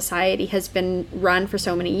Romulan society has been run for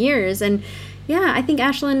so many years. And yeah, I think,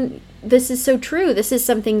 Ashlyn, this is so true. This is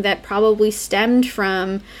something that probably stemmed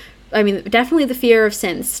from, I mean, definitely the fear of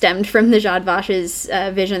synths stemmed from the Zhat Vaash's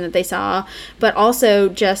vision that they saw, but also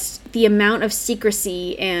just the amount of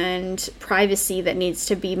secrecy and privacy that needs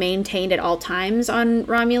to be maintained at all times on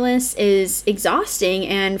Romulus is exhausting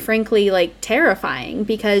and frankly, like, terrifying,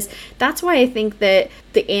 because that's why I think that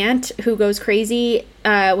the aunt who goes crazy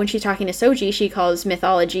when she's talking to Soji, she calls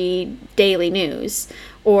mythology daily news.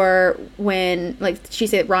 Or when, like, she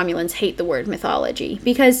said Romulans hate the word mythology,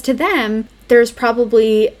 because to them, there's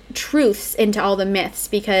probably truths into all the myths,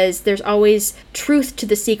 because there's always truth to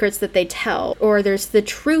the secrets that they tell, or there's the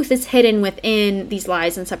truth is hidden within these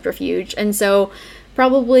lies and subterfuge. And so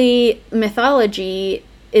probably mythology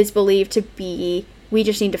is believed to be, we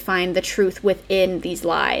just need to find the truth within these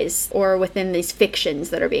lies or within these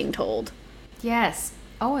fictions that are being told. Yes.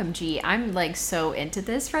 OMG, I'm like so into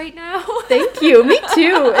this right now. Thank you. Me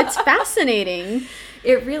too. It's fascinating.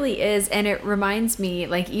 It really is. And it reminds me,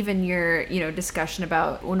 like, even your, discussion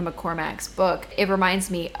about Una McCormack's book, it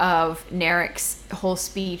reminds me of Narek's whole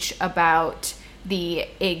speech about the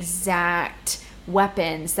exact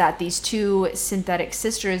weapons that these 2 synthetic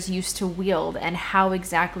sisters used to wield and how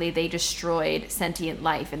exactly they destroyed sentient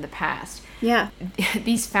life in the past. Yeah.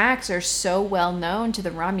 These facts are so well known to the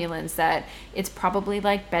Romulans that it's probably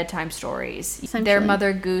like bedtime stories. Their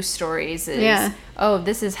Mother Goose stories is, oh,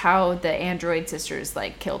 this is how the android sisters,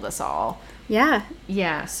 like, killed us all. Yeah.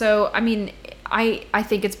 Yeah. So, I mean, I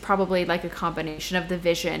think it's probably like a combination of the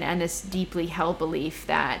vision and this deeply held belief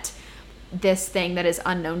that this thing that is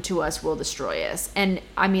unknown to us will destroy us. And,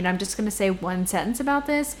 I mean, I'm just going to say one sentence about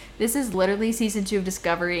this. This is literally season 2 of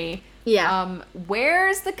Discovery. Yeah.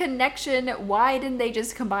 Where's the connection? Why didn't they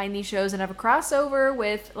just combine these shows and have a crossover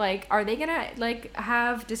with, like, are they gonna, like,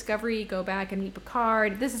 have Discovery go back and meet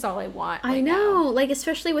Picard? This is all I want. I know. Like,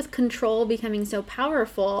 especially with Control becoming so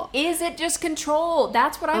powerful. Is it just Control?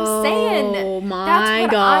 That's what I'm saying. Oh my That's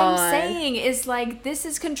what God. I'm saying is, like, this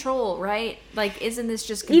is Control, right? Like, isn't this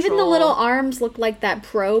just Control? Even the little arms look like that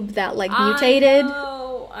probe that, like, mutated.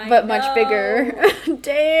 I but know. Much bigger.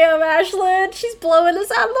 Damn, Ashlyn, she's blowing us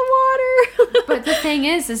out of the water. But the thing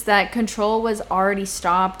is that Control was already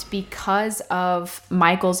stopped because of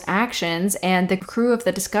Michael's actions and the crew of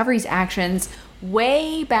the Discovery's actions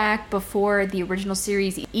way back before the original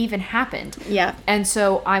series even happened. Yeah. And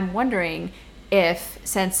so I'm wondering if,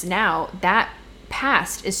 since now that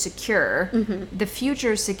past is secure, the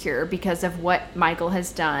future is secure because of what Michael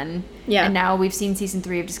has done. Yeah. And now we've seen season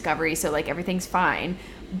 3 of Discovery, so, like, everything's fine.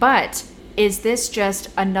 But is this just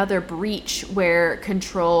another breach where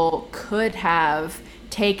Control could have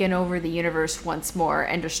taken over the universe once more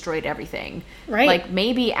and destroyed everything? Right. Like,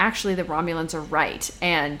 maybe actually the Romulans are right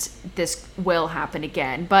and this will happen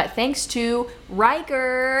again. But thanks to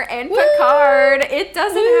Riker and Picard, it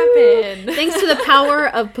doesn't happen. Thanks to the power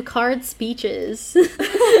of Picard's speeches.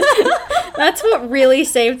 That's what really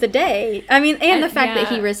saved the day. I mean, and the fact that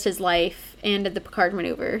he risked his life and the Picard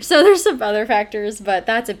maneuver. So there's some other factors, but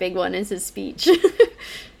that's a big one, is his speech.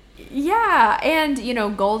 Yeah, and, you know,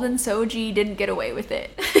 Golden Soji didn't get away with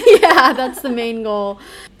it. Yeah, that's the main goal.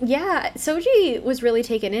 Yeah, Soji was really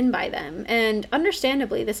taken in by them, and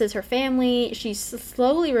understandably, this is her family. She's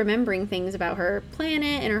slowly remembering things about her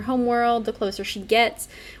planet and her homeworld the closer she gets,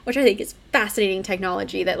 which I think is fascinating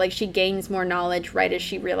technology, that, like, she gains more knowledge right as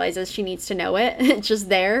she realizes she needs to know it. It's just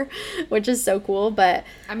there, which is so cool, but...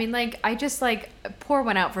 I mean, like, I just, like, pour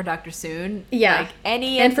one out for Dr. Soong. Yeah. Like,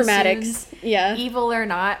 any informatics. Soongs, yeah. evil or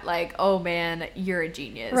not, like, oh man, you're a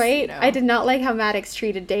genius. Right? You know? I did not like how Maddox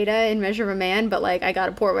treated Data in Measure of a Man, but, like, I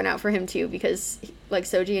gotta pour one out for him too, because, like,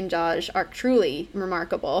 Soji and Josh are truly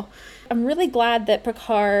remarkable. I'm really glad that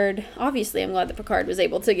Picard, obviously I'm glad that Picard was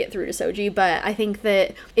able to get through to Soji, but I think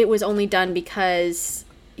that it was only done because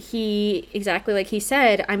he, exactly like he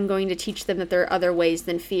said, I'm going to teach them that there are other ways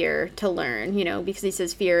than fear to learn, you know, because he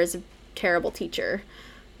says fear is a terrible teacher.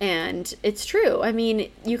 And it's true. I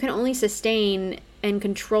mean, you can only sustain and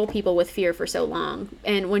control people with fear for so long.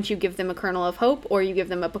 And once you give them a kernel of hope, or you give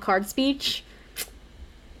them a Picard speech,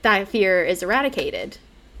 that fear is eradicated.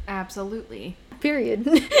 Absolutely. Period.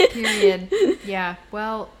 Period. Yeah.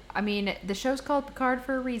 Well, I mean, the show's called Picard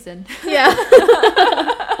for a reason. Yeah.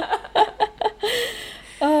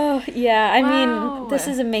 Oh, yeah. I Wow. mean, this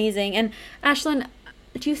is amazing. And Ashlyn,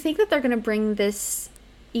 do you think that they're going to bring this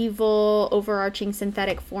evil, overarching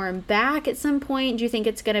synthetic form back at some point? Do you think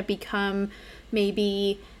it's going to become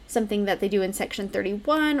maybe something that they do in Section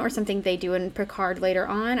 31 or something they do in Picard later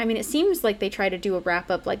on? I mean, it seems like they try to do a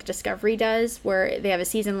wrap-up like Discovery does, where they have a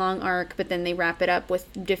season-long arc, but then they wrap it up with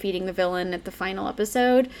defeating the villain at the final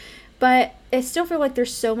episode. But I still feel like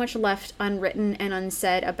there's so much left unwritten and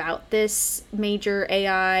unsaid about this major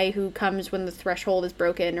AI who comes when the threshold is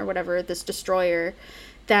broken or whatever, this destroyer,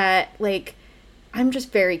 that, like, I'm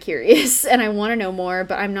just very curious and I want to know more,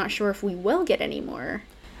 but I'm not sure if we will get any more.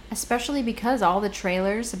 Especially because all the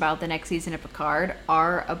trailers about the next season of Picard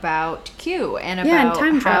are about Q and Yeah, and about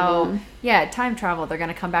time how, travel. Yeah, time travel. They're going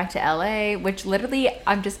to come back to LA, which literally,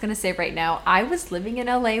 I'm just going to say right now, I was living in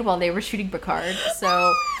LA while they were shooting Picard.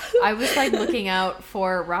 So I was like looking out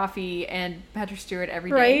for Rafi and Patrick Stewart every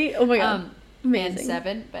day. Right? Oh my God. Amazing. And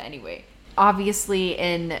Seven. But anyway, obviously,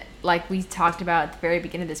 in like we talked about at the very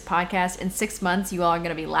beginning of this podcast, in 6 months, you all are going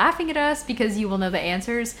to be laughing at us because you will know the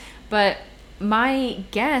answers. But my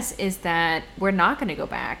guess is that we're not going to go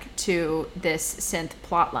back to this synth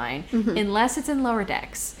plot line unless it's in Lower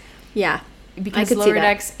Decks. Yeah. Because Lower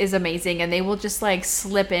Decks is amazing, and they will just like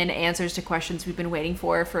slip in answers to questions we've been waiting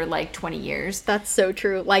for like 20 years. That's so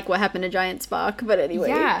true. Like what happened to Giant Spock, but anyway.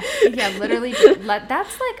 Yeah, literally.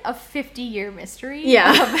 That's like a 50-year mystery.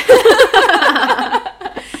 Yeah.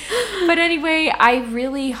 But anyway, I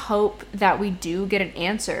really hope that we do get an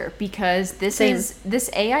answer, because this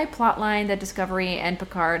AI plotline that Discovery and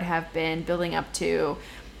Picard have been building up to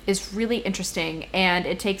is really interesting, and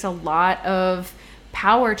it takes a lot of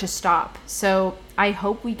power to stop. So I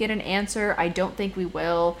hope we get an answer. I don't think we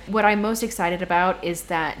will. What I'm most excited about is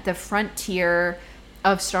that the frontier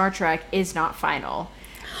of Star Trek is not final.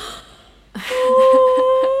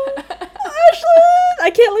 I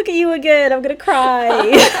can't look at you again. I'm gonna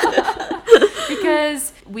cry.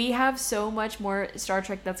 Because we have so much more Star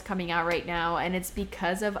Trek that's coming out right now, and it's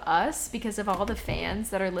because of us, because of all the fans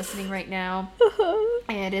that are listening right now,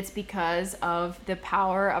 and it's because of the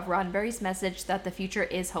power of Roddenberry's message that the future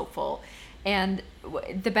is hopeful. And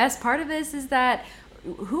the best part of this is that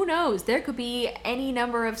who knows, there could be any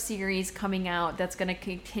number of series coming out that's going to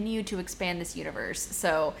continue to expand this universe.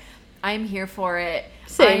 So I'm here for it.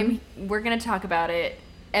 Same. We're going to talk about it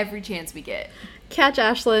every chance we get. Catch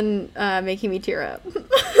Ashlyn making me tear up.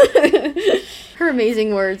 Her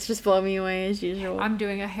amazing words just blow me away as usual. I'm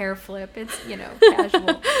doing a hair flip. It's,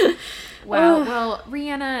 casual. Wow. Well,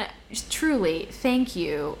 Rihanna, truly, thank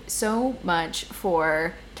you so much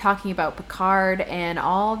for talking about Picard and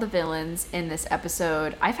all the villains in this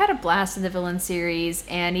episode. I've had a blast in the villain series,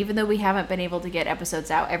 and even though we haven't been able to get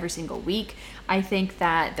episodes out every single week, I think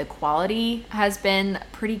that the quality has been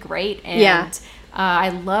pretty great, and I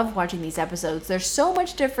love watching these episodes. They're so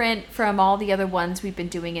much different from all the other ones we've been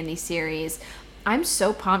doing in these series. I'm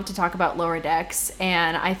so pumped to talk about Lower Decks,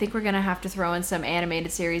 and I think we're going to have to throw in some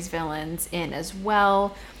animated series villains in as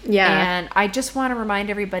well. Yeah. And I just want to remind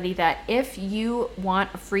everybody that if you want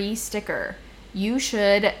a free sticker you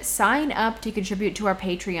should sign up to contribute to our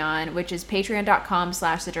Patreon, which is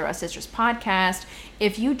patreon.com/The Dura Sisters Podcast.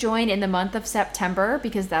 If you join in the month of September,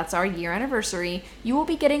 because that's our year anniversary, you will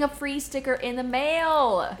be getting a free sticker in the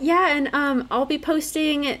mail. Yeah, and I'll be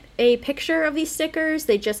posting a picture of these stickers.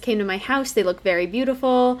 They just came to my house. They look very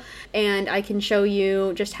beautiful, and I can show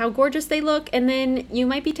you just how gorgeous they look, and then you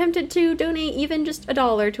might be tempted to donate even just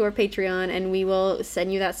 $1 to our Patreon, and we will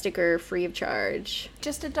send you that sticker free of charge.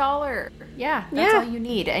 Just $1. Yeah, that's all you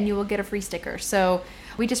need, and you will get a free sticker. So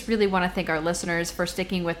we just really want to thank our listeners for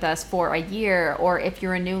sticking with us for a year, or if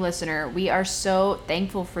you're a new listener, we are so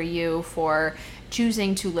thankful for you for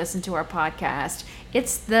choosing to listen to our podcast.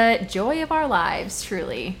 It's the joy of our lives,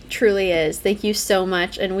 truly. Truly is. Thank you so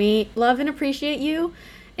much, and we love and appreciate you,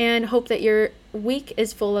 and hope that your week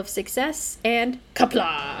is full of success, and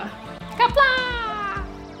kapla! Kapla!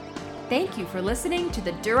 Thank you for listening to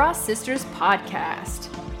the Dura Sisters Podcast.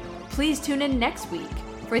 Please tune in next week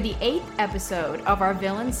for the 8th episode of our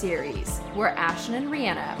villain series, where Ashton and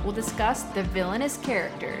Rihanna will discuss the villainous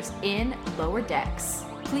characters in Lower Decks.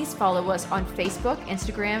 Please follow us on Facebook,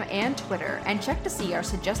 Instagram, and Twitter, and check to see our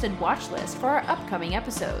suggested watch list for our upcoming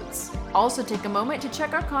episodes. Also take a moment to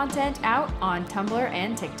check our content out on Tumblr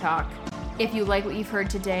and TikTok. If you like what you've heard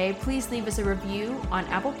today, please leave us a review on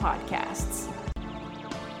Apple Podcasts.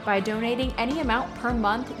 By donating any amount per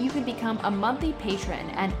month, you can become a monthly patron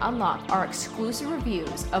and unlock our exclusive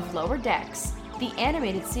reviews of Lower Decks, the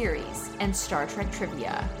animated series, and Star Trek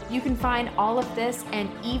trivia. You can find all of this and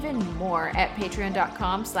even more at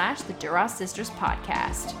patreon.com/The Dura Sisters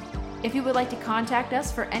Podcast. If you would like to contact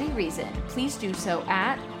us for any reason, please do so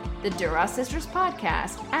at the Dura Sisters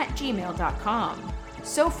Podcast @gmail.com.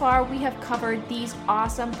 So far, we have covered these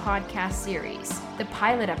awesome podcast series, the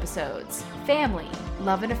pilot episodes, family,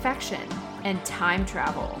 love and affection, and time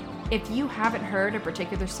travel. If you haven't heard a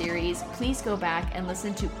particular series, please go back and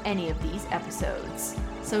listen to any of these episodes.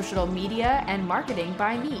 Social media and marketing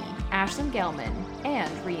by me, Ashlyn Gelman, and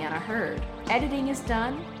Rihanna Hurd. Editing is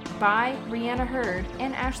done by Rihanna Hurd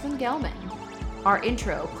and Ashlyn Gelman. Our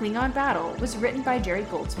intro, Klingon Battle, was written by Jerry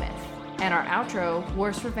Goldsmith. And our outro,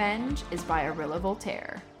 War's Revenge, is by Arilla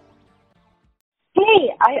Voltaire.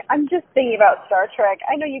 Hey, I'm just thinking about Star Trek.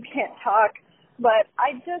 I know you can't talk, but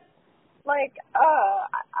I just,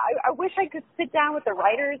 I wish I could sit down with the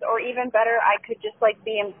writers, or even better, I could just,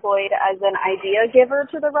 be employed as an idea giver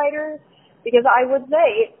to the writers. Because I would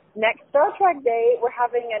say, next Star Trek Day, we're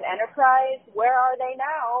having an Enterprise, Where Are They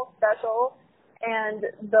Now special, and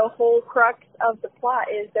the whole crux of the plot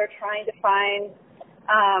is they're trying to find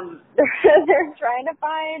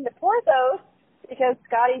the Porthos because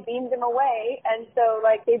Scotty beamed him away, and so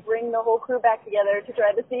they bring the whole crew back together to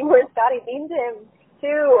try to see where Scotty beamed him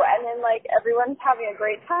to, and then everyone's having a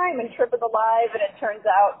great time, and Trip is alive, and it turns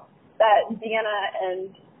out that Deanna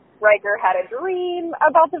and Riker had a dream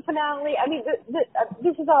about the finale. I mean,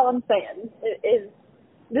 this is all I'm saying.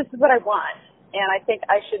 This is what I want, and I think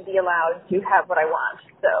I should be allowed to have what I want.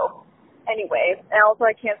 So. Anyway, and also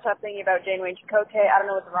I can't stop thinking about Janeway and Chakotay. I don't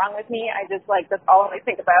know what's wrong with me. I just that's all I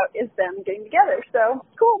think about is them getting together. So,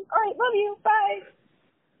 cool. All right, love you. Bye.